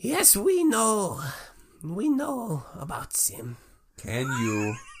 Yes, we know. We know about Sim. Can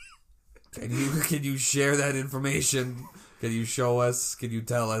you share that information? Can you show us? Can you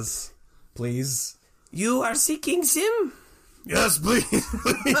tell us? Please? You are seeking Sim? Yes, please.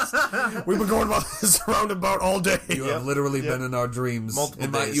 We've been going about this roundabout all day. You have literally been in our dreams. Multiple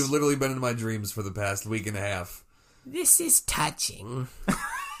days. You've literally been in my dreams for the past week and a half. This is touching.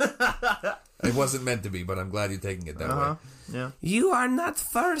 It wasn't meant to be, but I'm glad you're taking it that way. Yeah. You are not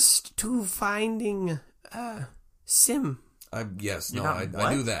first to finding Sim. I You're not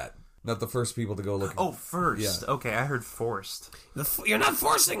I knew that. Not the first people to go looking. Oh, first. Yeah. Okay, I heard forced. You're not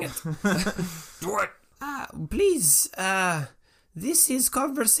forcing it. Do it. Please, this is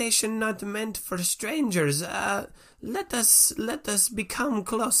conversation not meant for strangers. Let us become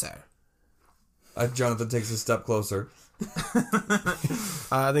closer. Jonathan takes a step closer.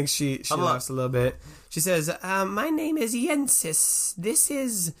 I think she laughs a little bit. She says, my name is Yensis. This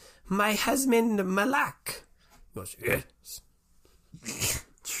is my husband, Malak. He goes, yes.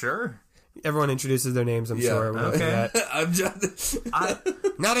 Sure. Everyone introduces their names, I'm sure. Okay. I'm just...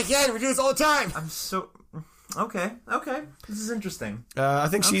 Not again. We do this all the time. I'm so... Okay. This is interesting. I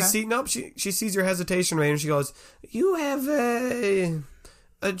think she sees your hesitation, Ray, and she goes, you have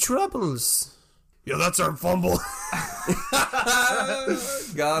troubles. Yeah, that's our fumble.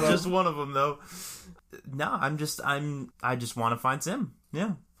 Got him. Just one of them, though. No, I just want to find Sim.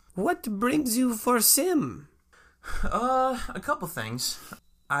 Yeah. What brings you for Sim? A couple things.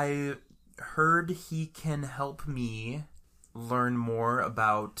 I heard he can help me learn more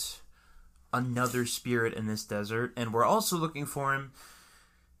about another spirit in this desert, and we're also looking for him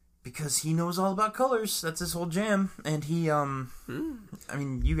because he knows all about colors. That's his whole jam, and he I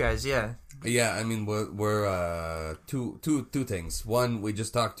mean, you guys, yeah. Yeah, I mean, we're two things. One, we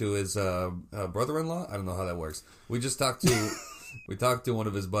just talked to his brother-in-law. I don't know how that works. We just talked to we talked to one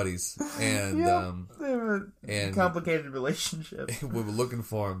of his buddies, and They have a complicated relationship. we were looking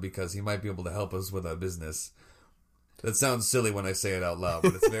for him because he might be able to help us with our business. That sounds silly when I say it out loud,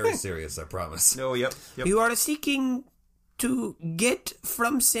 but it's very serious, I promise. No, yep. You are seeking to get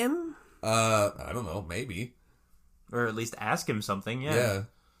from Sim? I don't know, maybe. Or at least ask him something, yeah. Yeah.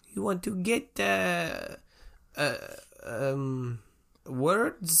 You want to get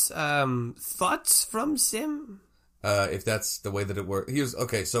words, thoughts from Sim? If that's the way that it works.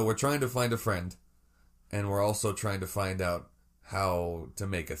 Okay, so we're trying to find a friend, and we're also trying to find out how to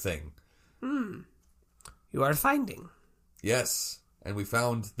make a thing. You are finding. Yes, and we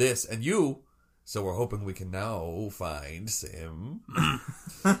found this and you, so we're hoping we can now find Sim.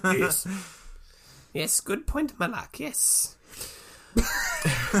 Yes. Yes, good point, Malak, yes.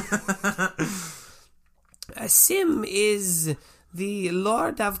 Sim is the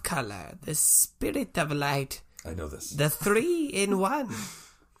Lord of Color, the Spirit of Light, I know this. the 3-in-1.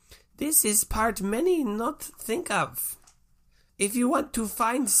 This is part many not think of. If you want to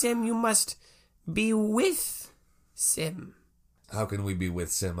find Sim, you must be with Sim. How can we be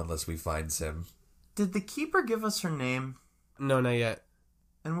with Sim unless we find Sim? Did the keeper give us her name? No, not yet.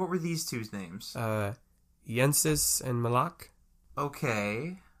 And what were these two's names? Yensis and Malak.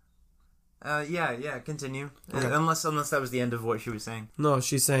 Okay. Yeah, continue. Okay. Unless that was the end of what she was saying. No,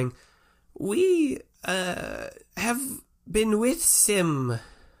 she's saying, we have been with Sim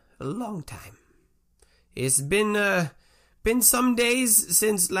a long time. It's been some days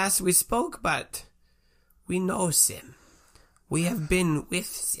since last we spoke, but we know Sim. We have been with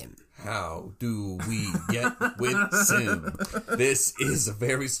Sim. How do we get with Sim? This is a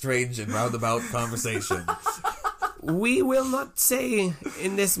very strange and roundabout conversation. We will not say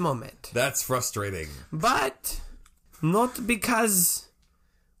in this moment. That's frustrating. But not because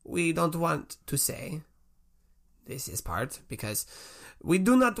we don't want to say. This is part because we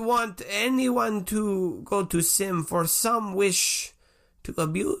do not want anyone to go to Sim for some wish to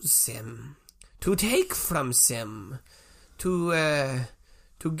abuse Sim, to take from Sim, to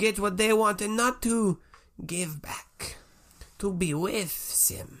get what they want and not to give back, to be with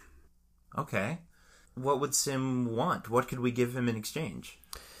Sim. Okay. What would Sim want? What could we give him in exchange?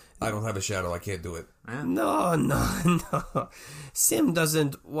 I don't have a shadow. I can't do it. Yeah. No. Sim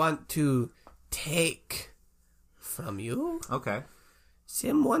doesn't want to take from you. Okay.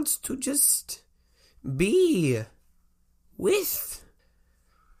 Sim wants to just be with.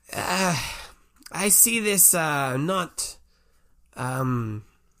 I see this not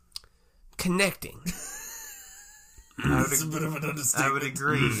connecting. It's a bit of an I understatement. would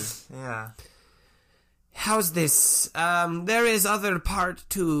agree. Yeah. How's this? There is other part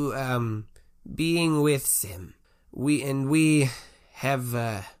to being with Sim. We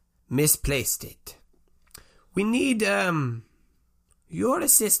have misplaced it. We need your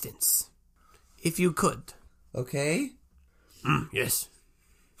assistance, if you could. Okay. Yes.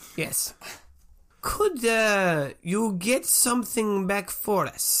 Could you get something back for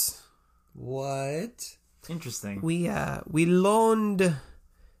us? What? Interesting. We loaned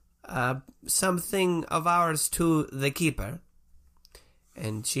something of ours to the keeper,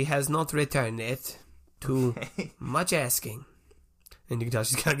 and she has not returned it. To much asking, and you can tell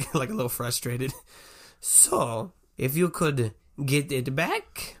she's kind of getting like a little frustrated. So, if you could get it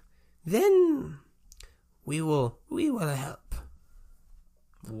back, then we will help.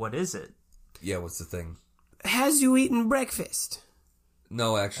 What is it? Yeah, what's the thing? Has you eaten breakfast?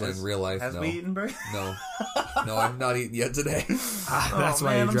 No, actually, in real life, Has no. we eaten bird? No. No, I've not eaten yet today. That's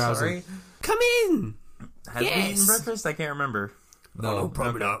why man, you're I'm drowsy. sorry. Come in. Has we Yes. eaten breakfast? I can't remember. No.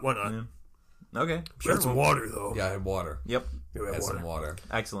 Probably not. Why not? Okay. Sure, some water though. Yeah, I had water. Yep. I had some water.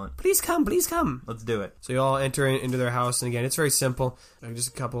 Excellent. Please come. Let's do it. So you all enter into their house, and again, it's very simple. Just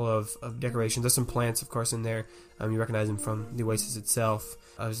a couple of decorations. There's some plants, of course, in there. You recognize them from the oasis itself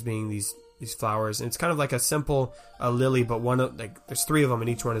as being these flowers. And it's kind of like a simple lily, but there's three of them, and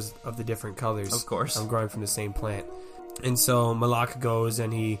each one is of the different colors. Of course. Growing from the same plant. And so Malak goes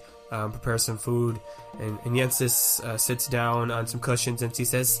and he prepares some food, and Yensis sits down on some cushions, and she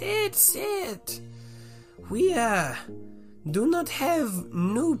says, Sit. We do not have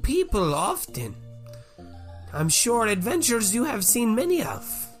new people often. I'm sure adventures you have seen many of.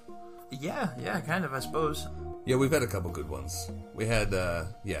 Yeah, kind of, I suppose. Yeah, we've had a couple good ones. We had,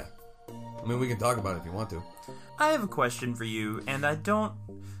 yeah. I mean, we can talk about it if you want to. I have a question for you, and I don't...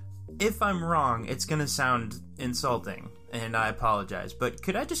 If I'm wrong, it's gonna sound insulting, and I apologize, but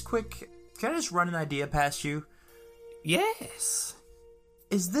could I just run an idea past you? Yes.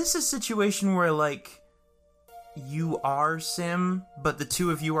 Is this a situation where, like, you are Sim, but the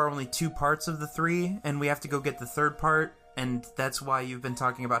two of you are only two parts of the three, and we have to go get the third part, and that's why you've been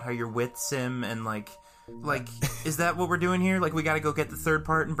talking about how you're with Sim, and, like, is that what we're doing here? Like, we gotta go get the third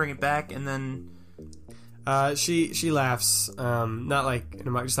part and bring it back, and then... She laughs, not like in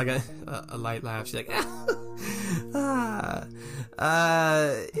a just like a light laugh. She's like,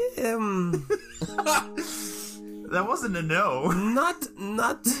 That wasn't a no.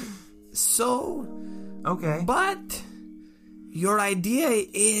 not so. Okay. But your idea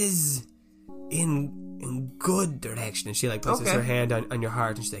is in good direction. And she like places her hand on your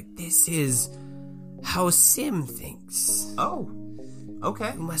heart, and she's like, this is how Sim thinks. Oh.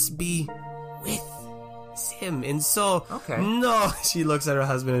 Okay. You must be with Sim. And so, Okay. no, she looks at her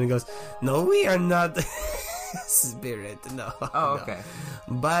husband and goes, no, we are not spirit. No. Oh, no. okay.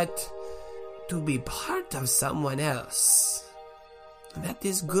 But to be part of someone else, that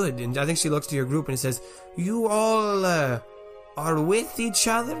is good. And I think she looks to your group and says, you all are with each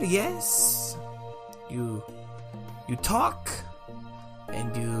other, yes? You talk,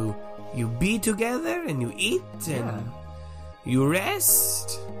 and you be together, and you eat, and you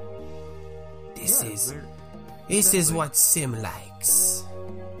rest. This is This is what Sim likes.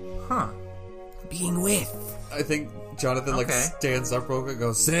 Huh. Being with. I think Jonathan like Okay. stands up real quick and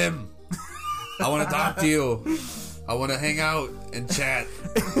goes, Sim, I want to talk to you. I want to hang out and chat.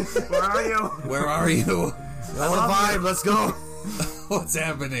 Where are you? Where are you? I want to vibe. Let's go. What's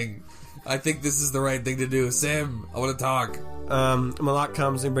happening? I think this is the right thing to do. Sim, I want to talk. Malak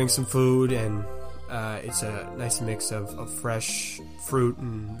comes and brings some food, and it's a nice mix of fresh fruit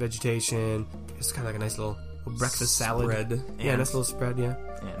and vegetation. It's kind of like a nice little breakfast salad. Spread. Yeah, nice little spread, yeah.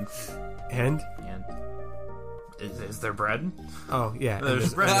 And And? is there bread? Oh, yeah. and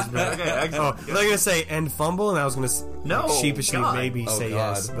There's bread. Okay, Oh, excellent. they're going to say and fumble, and I was going to No, sheepishly God. maybe Oh, say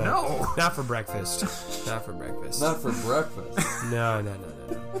God. yes. But No. Not for breakfast. Not for breakfast. Not for breakfast. No.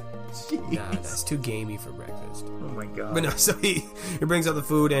 Nah, that's too gamey for breakfast. Oh my god. But no, so he brings out the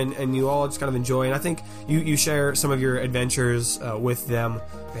food, and you all just kind of enjoy. And I think you share some of your adventures with them,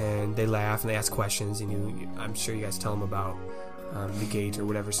 and they laugh and they ask questions, and I'm sure you guys tell them about the gate or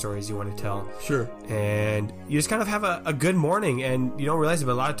whatever stories you want to tell. Sure. And you just kind of have a good morning, and you don't realize it,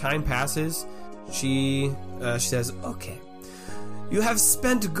 but a lot of time passes. She says, "Okay, you have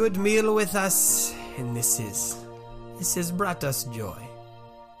spent a good meal with us, and this has brought us joy.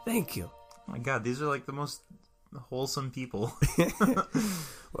 Thank you. Oh my god, these are like the most wholesome people.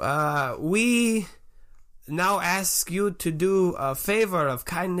 We now ask you to do a favor of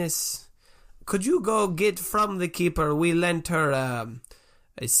kindness. Could you go get from the keeper? We lent her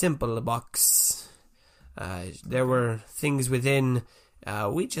a simple box. There were things within.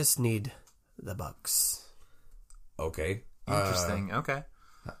 We just need the box." Okay. Interesting. Okay.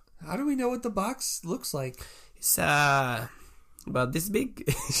 How do we know what the box looks like? It's about this big.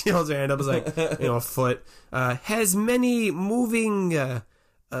 She holds her hand up, it's like a foot. Has many moving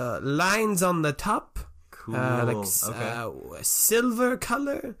lines on the top. Cool. Silver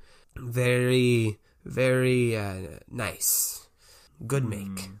color. Very, very nice. Good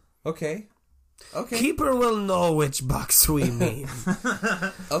make. Okay. Keeper will know which box we mean.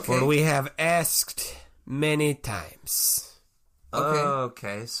 Okay. For we have asked many times.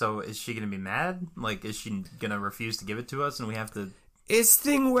 Okay, so is she gonna be mad? Like, is she gonna refuse to give it to us, and we have to? It's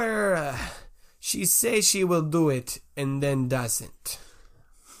thing where she says she will do it and then doesn't.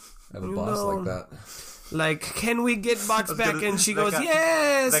 I have a boss like that. Like, can we get box back? gonna- And she that goes, got-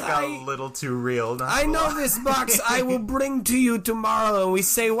 yes, That got a little too real. not I gonna know lie. this box I will bring to you tomorrow. And we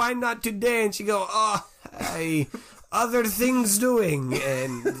say, why not today? And she go, other things doing.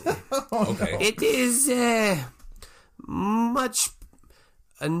 And Okay. it is much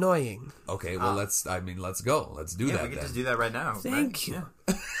annoying. Okay, well, let's go. Let's do Yeah, that we can then. just do that right now. Thank you.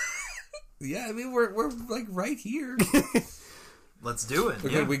 Yeah. Yeah, I mean, we're like right here. Let's do it.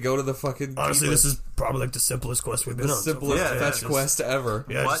 Okay, Yeah. we go to the fucking... Honestly, this is probably like the simplest quest we've been the on. so simplest Yeah, fetch yeah. quest ever.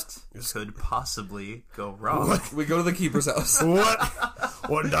 Yeah, What could possibly go wrong? We go to the keeper's house.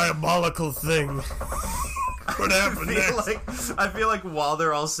 What diabolical thing? What happened I feel like while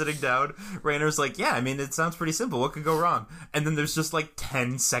they're all sitting down, Raynor's like, yeah, I mean, it sounds pretty simple. What could go wrong? And then there's just like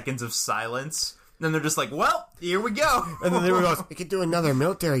 10 seconds of silence. And then they're just like, well, here we go. And then they goes, we could do another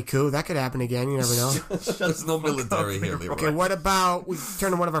military coup. That could happen again. You never know. There's no military here, Leroy. Okay, what about we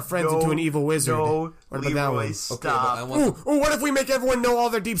turn one of our friends into an evil wizard? No, What about that Leroy, one? Okay, stop. but I want Ooh, what if we make everyone know all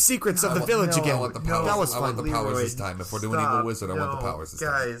their deep secrets of the village I again? want the powers. That was I want fun. the powers Leroy, this time. If we're doing stop. evil wizard, I want the No, powers this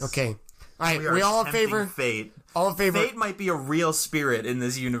time. guys, Okay. All right, are we all in tempting favor? Fate. All in favor? Fate might be a real spirit in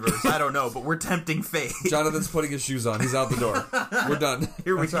this universe. I don't know, but we're tempting fate. Jonathan's putting his shoes on. He's out the door. We're done.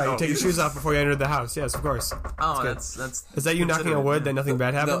 Here we That's right. go. You take your shoes off before you enter the house. Yes, of course. Oh, that's Is that you knocking on wood that nothing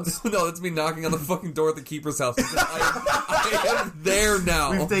bad No, happens? no, that's me knocking on the fucking door at the keeper's house. I am there now.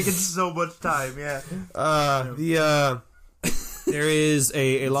 We've taken so much time. Yeah. There is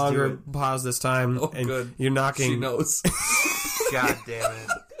a longer it. pause this time, Oh, and good. you're She knocking. knows. God damn it.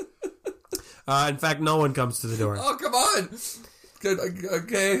 In fact, no one comes to the door. Oh, come on. Good.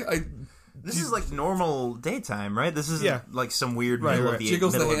 Okay. This is like normal daytime, right? This isn't Yeah. like some weird Right, middle right. of the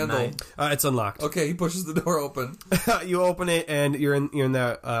Jiggles the middle of handle. night. It's unlocked. Okay, he pushes the door open. You open it, and you're in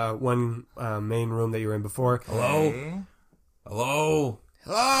that one main room that you were in before. Hello? Okay. Hello?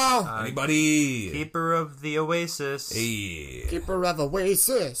 Hello, Anybody? Keeper of the Oasis. Hey. keeper of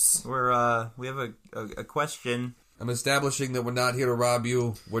Oasis. We have a question. I'm establishing that we're not here to rob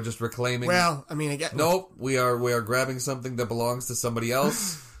you. We're just reclaiming. Well, I mean, I get Nope. We are grabbing something that belongs to somebody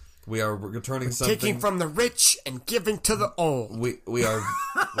else. We are returning something. taking from the rich and giving to the old. We are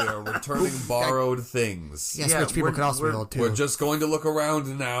returning borrowed things. Yes, Yeah, rich people we're- can also be we're- old too. We're just going to look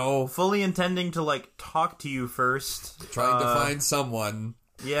around now, Fully intending to like talk to you first. trying to find someone.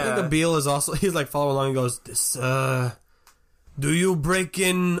 I think Yeah. the Beal is also, he's like following along and goes, Do you break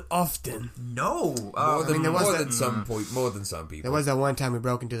in often? No. More than, there was more that- than some point, more than some people. There was that one time we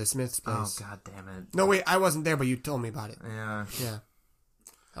broke into the Smith's Oh, place. god damn it. No, wait, I wasn't there, but you told me about it. Yeah. Yeah.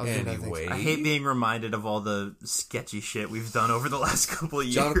 I was doing other things. Anyway, I hate being reminded of all the sketchy shit we've done over the last couple of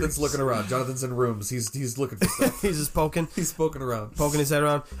years. Jonathan's looking around. Jonathan's in rooms. He's looking for stuff. He's just poking He's around. his head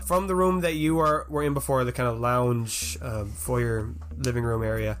around. From the room that you were in before, the kind of lounge, foyer, living room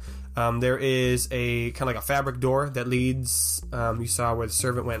area, there is a kind of like a fabric door that leads, you saw where the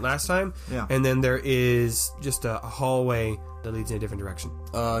servant went last time. Yeah. And then there is just a hallway that leads in a different direction.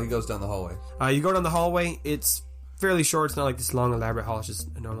 He goes down the hallway. You go down the hallway. It's fairly short. It's not like this long, elaborate hall. It's just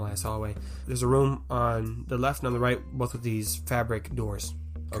a normalized hallway. There's a room on the left and on the right, both with these fabric doors.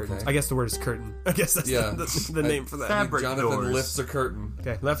 Curtains. Okay. I guess the word is curtain. I guess that's Yeah. the name for that. Fabric Jonathan doors. lifts a curtain.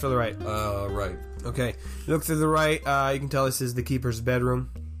 Okay, left or the right? Right. Okay. You look through the right. You can tell this is the keeper's bedroom.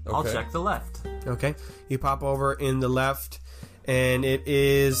 Okay. I'll check the left. Okay. You pop over in the left, and it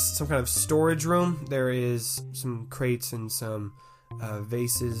is some kind of storage room. There is some crates and some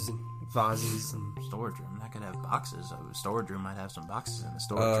vases and vases and Storage room. That could have boxes. A storage room might have some boxes in the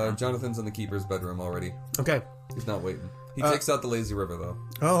storage room. Jonathan's in the keeper's bedroom already. okay. He's not waiting. He takes out the lazy river though.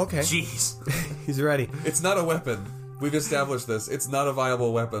 Oh, okay. Jeez. He's ready. It's not a weapon. We've established this. It's not a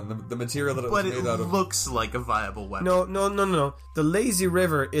viable weapon. The material that it was But it made out of. looks like a viable weapon. No. The lazy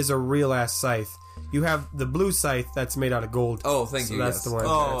river is a real ass scythe. You have the blue scythe that's made out of gold. Oh, thank So you. that's yes. the one.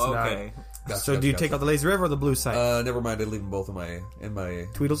 Oh, that's not- okay. Gotcha, So do you take out the lazy river or the blue scythe? Never mind. I leave them both in my.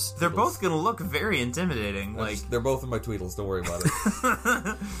 Tweedles. They're both gonna look very intimidating. Like, They're both in my Tweedles. Don't worry about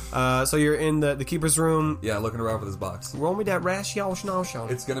it. So you're in the keeper's room. Yeah, looking around for this box. Roll me that rash, y'all, show.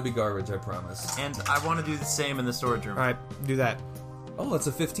 It's gonna be garbage. I promise. and I want to do the same in the storage room. All right, do that. Oh, that's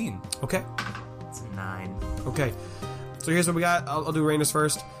a 15. Okay. It's 9. Okay. So here's what we got. I'll do Raina's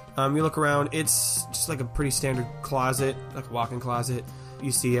first. You look around. It's just like a pretty standard closet, like a walk-in closet.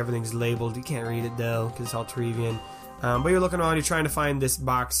 You see everything's labeled. You can't read it though because it's all Trevian. But you're looking around. You're trying to find this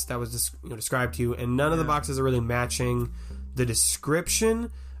box that was described to you, and none of the boxes are really matching the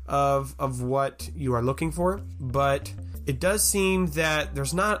description of what you are looking for. But it does seem that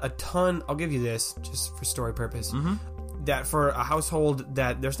there's not a ton. I'll give you this just for story purpose. That for a household,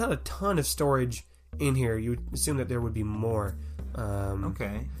 that there's not a ton of storage in here. You would assume that there would be more.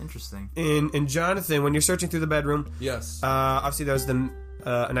 Okay, interesting. And Jonathan, when you're searching through the bedroom, Yes. obviously there's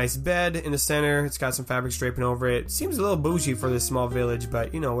a nice bed in the center. It's got some fabric draping over it. Seems a little bougie for this small village,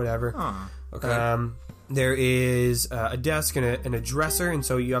 but whatever. Okay. There is a desk and a dresser, and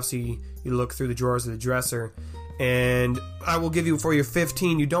so you look through the drawers of the dresser. And I will give you, for your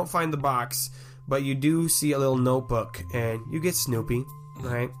 15, you don't find the box, but you do see a little notebook, and you get Snoopy,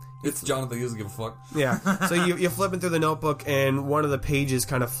 right? It's Jonathan. He doesn't give a fuck. Yeah. So you're flipping through the notebook, and one of the pages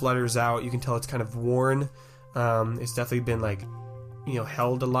kind of flutters out. You can tell it's kind of worn. It's definitely been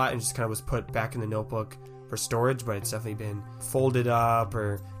held a lot and just kind of was put back in the notebook for storage, but it's definitely been folded up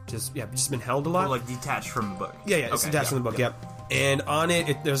or just been held a lot. Or like detached from the book. Yeah, it's Okay, attached from the book. Yep. And on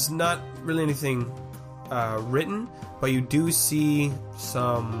it, there's not really anything written, but you do see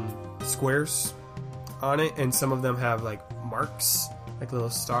some squares on it, and some of them have like marks, like little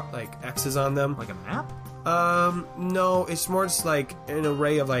X's on them. Like a map? No, it's more just like an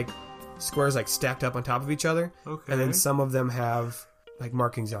array of like squares like stacked up on top of each other. Okay. And then some of them have like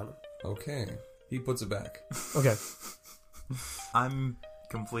markings on them. Okay. He puts it back. Okay. I'm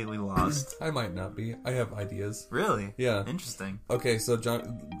completely lost. I might not be. I have ideas. Really? Yeah. Interesting. Okay, so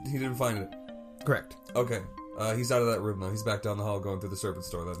he didn't find it. Correct. Okay. He's out of that room now. He's back down the hall going through the servant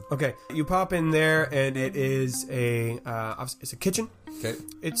store then. Okay. You pop in there, and it is it's a kitchen. Okay.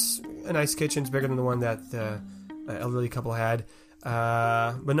 It's a nice kitchen. It's bigger than the one that the elderly couple had.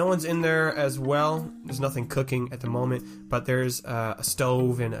 But no one's in there as well. There's nothing cooking at the moment, but there's a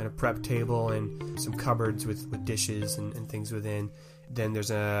stove and a prep table and some cupboards with dishes and things within. Then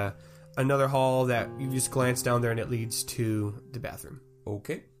there's another hall that you just glance down there, and it leads to the bathroom.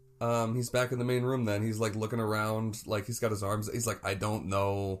 Okay. He's back in the main room then. He's like looking around, like he's got his arms. He's like, I don't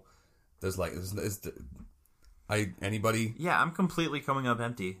know. There's like, anybody? Yeah, I'm completely coming up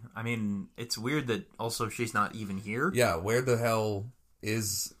empty. I mean, it's weird that also she's not even here. Yeah, where the hell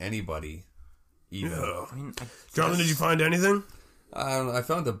is anybody? Even. I mean, Jonathan, did you find anything? I don't know. I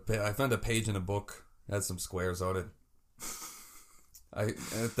found a page in a book. It had some squares on it.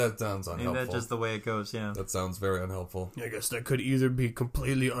 That sounds I mean, unhelpful. that's just the way it goes, yeah. That sounds very unhelpful. I guess that could either be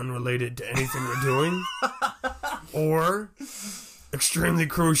completely unrelated to anything we're doing, or extremely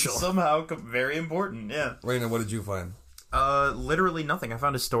crucial. Somehow very important, yeah. Raina, what did you find? Literally nothing. I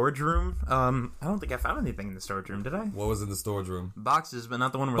found a storage room. I don't think I found anything in the storage room, did I? What was in the storage room? Boxes, but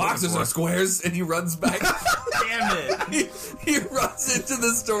not the one we're Boxes looking are for. squares, and he runs back. Damn it! he runs into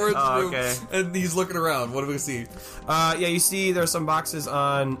the storage room, okay. and he's looking around. What do we see? Yeah, you see there's some boxes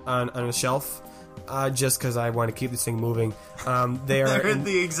on a shelf. Just because I want to keep this thing moving. They are They're in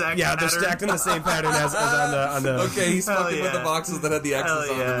the exact they're pattern. stacked in the same pattern as on the Okay, he's Hell fucking with the yeah. boxes that had the X's Hell on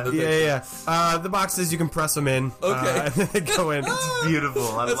yeah. them. In the Yeah, picture. yeah. The boxes you can press them in. Okay. And then they go in. Beautiful.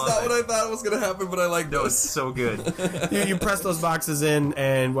 I That's love not it. what I thought was going to happen, but I like No, those. it's so good. You press those boxes in,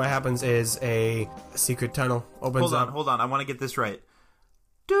 and what happens is a secret tunnel opens up. Hold on. I want to get this right.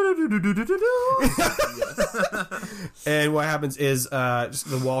 Do-do-do-do-do-do-do. And what happens is just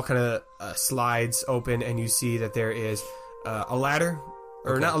the wall kind of slides open, and you see that there is a ladder,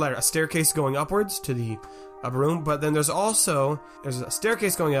 or not a ladder, a staircase going upwards to the upper room. But then there's a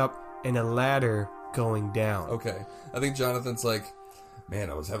staircase going up and a ladder going down. Okay. I think Jonathan's like, man,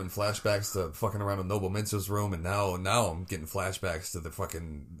 I was having flashbacks to fucking around with Noble Mincer's room, and now I'm getting flashbacks to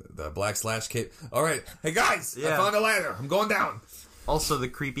the Black Slash cape. All right. Hey, guys, I Yeah. found a ladder. I'm going down. Also, the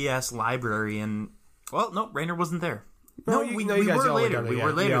creepy ass library, and well, no, Rainer wasn't there. No, we you guys were all went later. down there, We yeah. were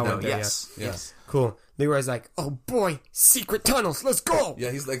You later all though. went there, Yes, yeah. yes. Cool. Leroy's like, oh boy, secret tunnels, let's go! Yeah,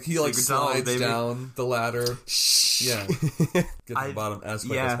 he's like, he Secret tunnel, slides baby. down the ladder. Shh. Yeah. Get to the bottom as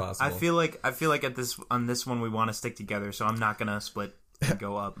quick as Yeah, possible. I feel like on this one we want to stick together, so I'm not gonna split and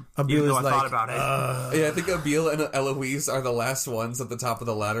go up. Abil Even though is I thought like, about it. Yeah, I think Abil and Eloise are the last ones at the top of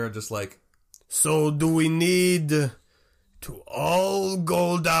the ladder, and just like, So do we need to all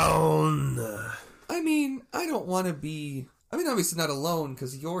go down? I mean, I don't want to be. I mean, obviously not alone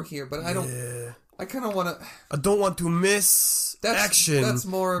because you're here, but I don't. Yeah. I kind of want to. I don't want to miss action. That's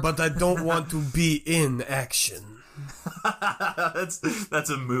more. But I don't want to be in action. That's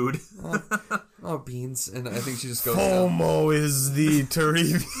a mood. Oh, beans, and I think she just goes down. FOMO is the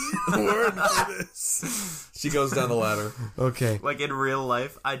Terrifian word for this. She goes down the ladder. Okay. Like in real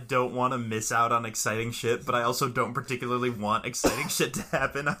life, I don't want to miss out on exciting shit, but I also don't particularly want exciting shit to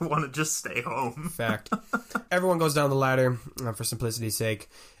happen. I want to just stay home. Fact. Everyone goes down the ladder for simplicity's sake,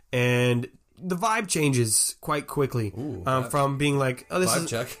 and the vibe changes quite quickly. From being like, oh, this Vibe is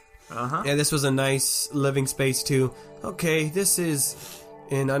check. yeah, this was a nice living space too. Okay, this is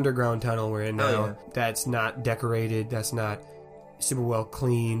an underground tunnel we're in now. Oh, yeah. That's not decorated. That's not super well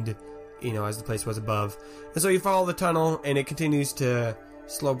cleaned, as the place was above. And so you follow the tunnel, and it continues to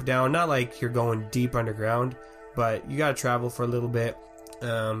slope down. Not like you're going deep underground, but you gotta travel for a little bit.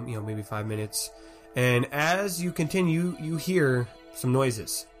 Maybe 5 minutes. And as you continue, you hear some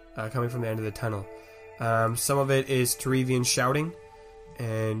noises coming from the end of the tunnel. Some of it is Terevian shouting,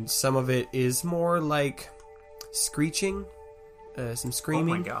 and some of it is more like screeching, some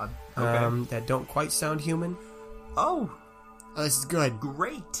screaming. Oh my god. Okay. That don't quite sound human. Oh, This is good,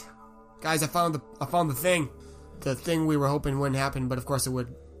 great. guys. I found the thing we were hoping wouldn't happen, but of course it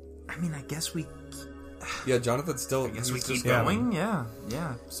would. I mean, I guess we Yeah, Jonathan's still. keep just- going. Yeah.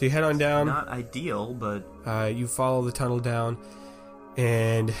 So you head on down. Not ideal, but You follow the tunnel down,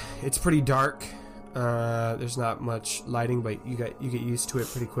 and it's pretty dark. There's not much lighting, but you get used to it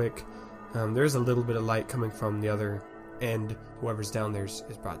pretty quick. There's a little bit of light coming from the other end. Whoever's down there has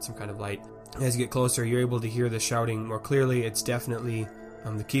brought some kind of light. As you get closer, you're able to hear the shouting more clearly. It's definitely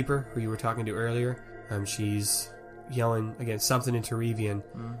the keeper who you were talking to earlier. She's yelling against something in Terevian,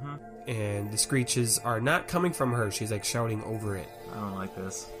 and the screeches are not coming from her. She's like shouting over it. I don't like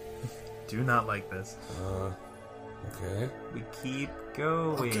this. Do not like this. Okay. We keep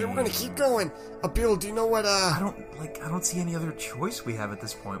going. Okay, we're gonna keep going. Abil, do you know what? I don't see any other choice we have at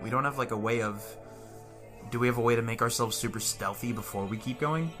this point. We don't have like a way of. Do we have a way to make ourselves super stealthy before we keep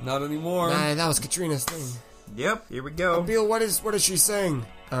going? Not anymore. Nah, that was Katrina's thing. Yep. Here we go. Abil, what is she saying?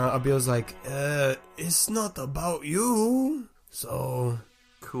 Abil's like, it's not about you. So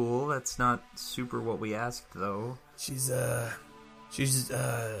Cool. That's not super what we asked though. she's a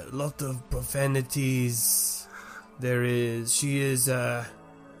lot of profanities. She is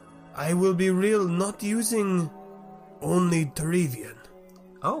I will be real, not using only Terevian.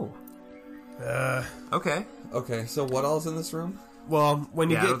 Oh. Okay. Okay, so what all's in this room? Well, when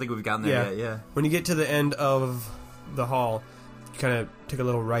you Yeah, get I don't think we've gotten there yet. Yeah. when you get to the end of the hall, you kind of take a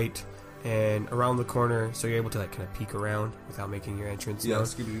little right and around the corner, so you're able to like kind of peek around without making your entrance known.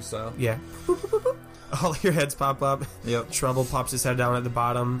 Scooby-Doo style. Yeah. All your heads pop up. Yep. Trouble pops his head down at the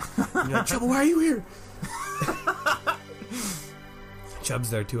bottom. You're like, Trouble, why are you here?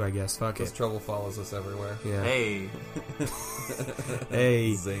 Chubb's there too, I guess. Fuck This it. trouble follows us everywhere. Yeah. Hey.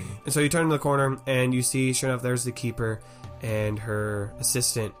 Hey. Zing. And so you turn the corner and you see, sure enough, there's the keeper, and her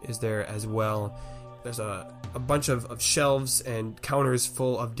assistant is there as well. there's a bunch of shelves and counters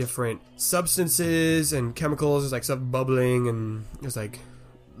full of different substances and chemicals. There's like stuff bubbling, and there's like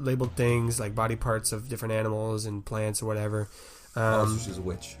labeled things like body parts of different animals and plants or whatever. Also, she's a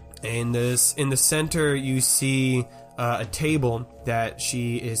witch. And in the center, you see a table that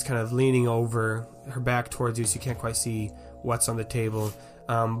she is kind of leaning over, her back towards you, so you can't quite see what's on the table,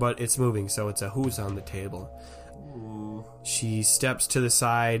 but it's moving, so it's a who's on the table. Ooh. She steps to the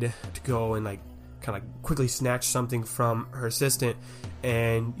side to go and like kind of quickly snatch something from her assistant,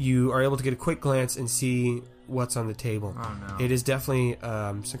 and you are able to get a quick glance and see what's on the table. Oh no. It is definitely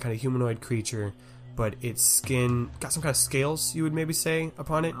some kind of humanoid creature, but its skin got some kind of scales, you would maybe say,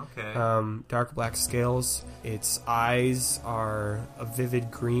 upon it. Okay. Dark black scales. Its eyes are a vivid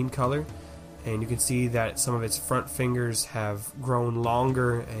green color, and you can see that some of its front fingers have grown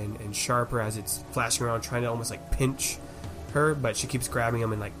longer and sharper as it's flashing around trying to almost like pinch her, but she keeps grabbing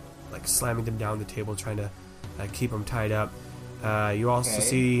them and like slamming them down the table, trying to keep them tied up. You also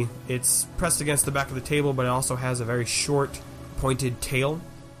see it's pressed against the back of the table, but it also has a very short pointed tail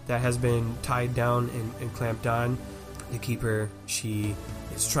that has been tied down and clamped on. The keeper, she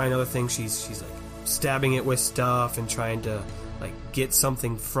is trying other things. She's like stabbing it with stuff and trying to like get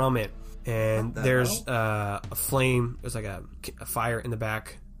something from it. And there's a flame. There's like a fire in the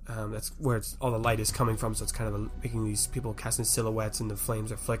back. That's where all the light is coming from. So it's kind of making these people casting silhouettes, and the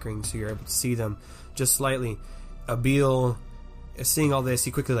flames are flickering, so you're able to see them just slightly. Abil, seeing all this,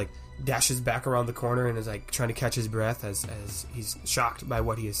 he quickly like dashes back around the corner and is like trying to catch his breath as he's shocked by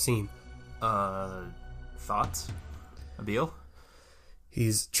what he has seen. Thoughts? Abil?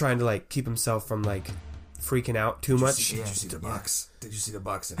 He's trying to like keep himself from like freaking out too much. Did you see the box? Did you see the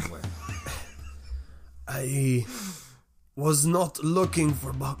box anywhere? I was not looking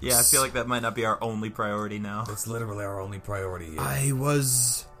for box. Yeah, I feel like that might not be our only priority now. That's literally our only priority here. I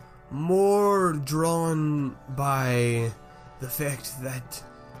was more drawn by the fact that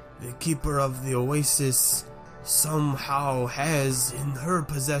the keeper of the oasis somehow has in her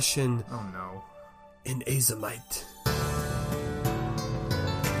possession Oh no. an azomite.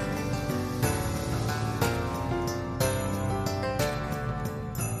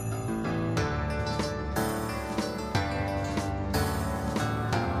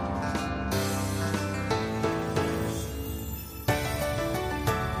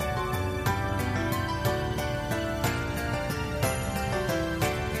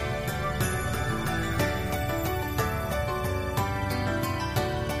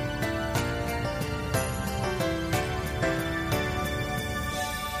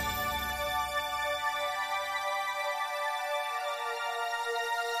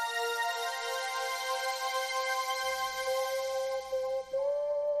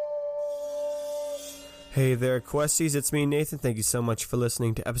 Hey there, Questies. It's me, Nathan. Thank you so much for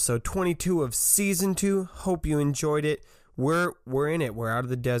listening to episode 22 of Season 2. Hope you enjoyed it. We're in it. We're out of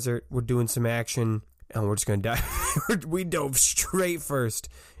the desert. We're doing some action, and we're just going to dive. We dove straight first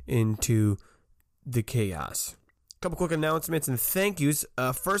into the chaos. A couple quick announcements and thank yous.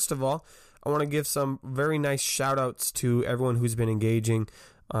 First of all, I want to give some very nice shout-outs to everyone who's been engaging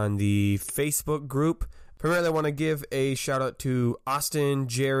on the Facebook group. Primarily, I want to give a shout-out to Austin,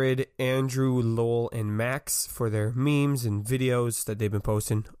 Jared, Andrew, Lowell, and Max for their memes and videos that they've been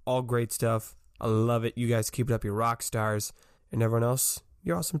posting. All great stuff. I love it. You guys keep it up. You're rock stars. And everyone else,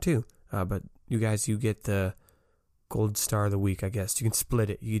 you're awesome too. But you guys, you get the gold star of the week, I guess. You can split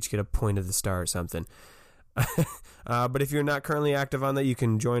it. You each get a point of the star or something. But if you're not currently active on that, you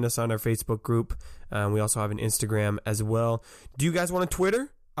can join us on our Facebook group. We also have an Instagram as well. Do you guys want a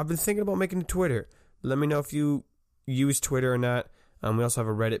Twitter? I've been thinking about making a Twitter. Let me know if you use Twitter or not. We also have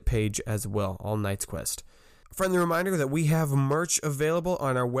a Reddit page as well, All Knights Quest. A friendly reminder that we have merch available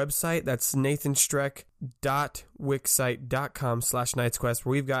on our website. That's nathanstreck.wixsite.com/knightsquest,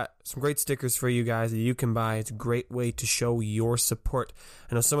 where we've got some great stickers for you guys that you can buy. It's a great way to show your support.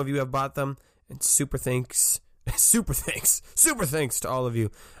 I know some of you have bought them, and super thanks to all of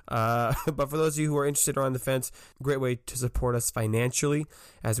you. But for those of you who are interested or on the fence, great way to support us financially,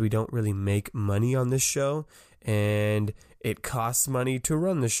 as we don't really make money on this show, and it costs money to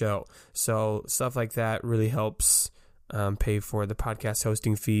run the show. So stuff like that really helps pay for the podcast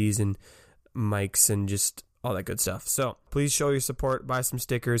hosting fees and mics and just all that good stuff. So please show your support, buy some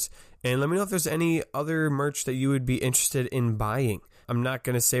stickers, and let me know if there's any other merch that you would be interested in buying. I'm not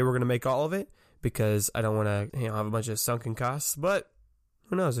going to say we're going to make all of it, because I don't want to have a bunch of sunken costs, but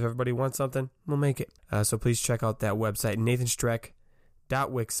who knows? If everybody wants something, we'll make it. So please check out that website,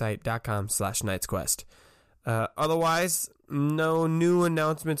 nathanstreck.wixsite.com/knightsquest. Otherwise, no new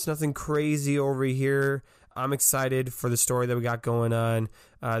announcements, nothing crazy over here. I'm excited for the story that we got going on.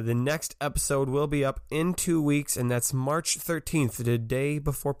 The next episode will be up in 2 weeks, and that's March 13th, the day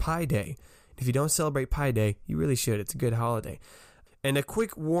before Pi Day. If you don't celebrate Pi Day, you really should. It's a good holiday. And a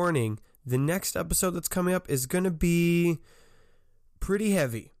quick warning, the next episode that's coming up is going to be pretty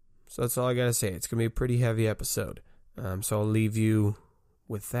heavy. So that's all I got to say. It's going to be a pretty heavy episode. So I'll leave you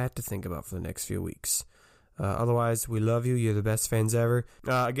with that to think about for the next few weeks. Otherwise, we love you. You're the best fans ever.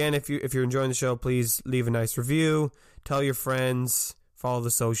 Again, if you're enjoying the show, please leave a nice review. Tell your friends. Follow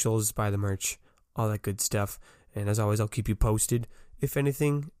the socials. Buy the merch. All that good stuff. And as always, I'll keep you posted if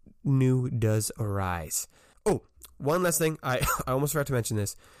anything new does arise. Oh, one last thing. I almost forgot to mention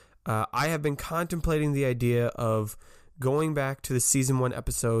this. I have been contemplating the idea of going back to the season 1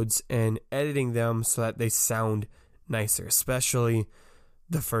 episodes and editing them so that they sound nicer, especially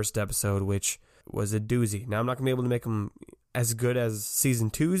the first episode, which was a doozy. Now, I'm not going to be able to make them as good as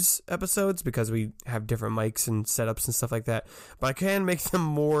season 2's episodes because we have different mics and setups and stuff like that, but I can make them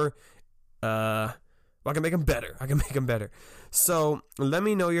more, I can make them better. So let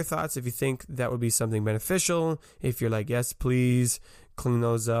me know your thoughts if you think that would be something beneficial. If you're like, yes, please clean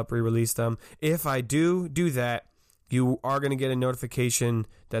those up, re-release them. If I do that, you are going to get a notification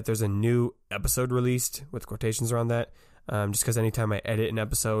that there's a new episode released with quotations around that. Just because anytime I edit an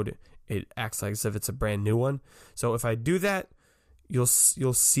episode, it acts like as if it's a brand new one. So if I do that, you'll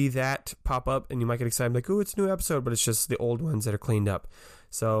see that pop up, and you might get excited, like, "Ooh, it's a new episode," but it's just the old ones that are cleaned up.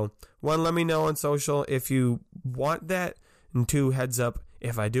 So 1, let me know on social if you want that, and 2, heads up,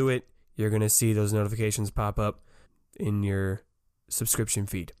 if I do it, you're going to see those notifications pop up in your subscription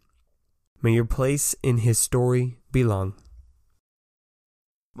feed. May your place in his story be long.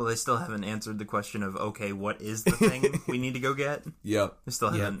 Well, they still haven't answered the question of, okay, what is the thing we need to go get? Yep. They still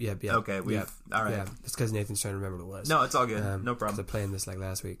haven't. Yep. Okay, all right. Yeah, it's because Nathan's trying to remember what it was. No, it's all good. No problem. I was playing this like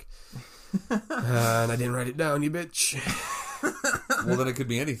last week. And I didn't write it down, you bitch. Well, then it could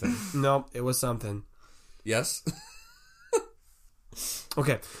be anything. No, it was something. Yes?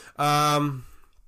 Okay.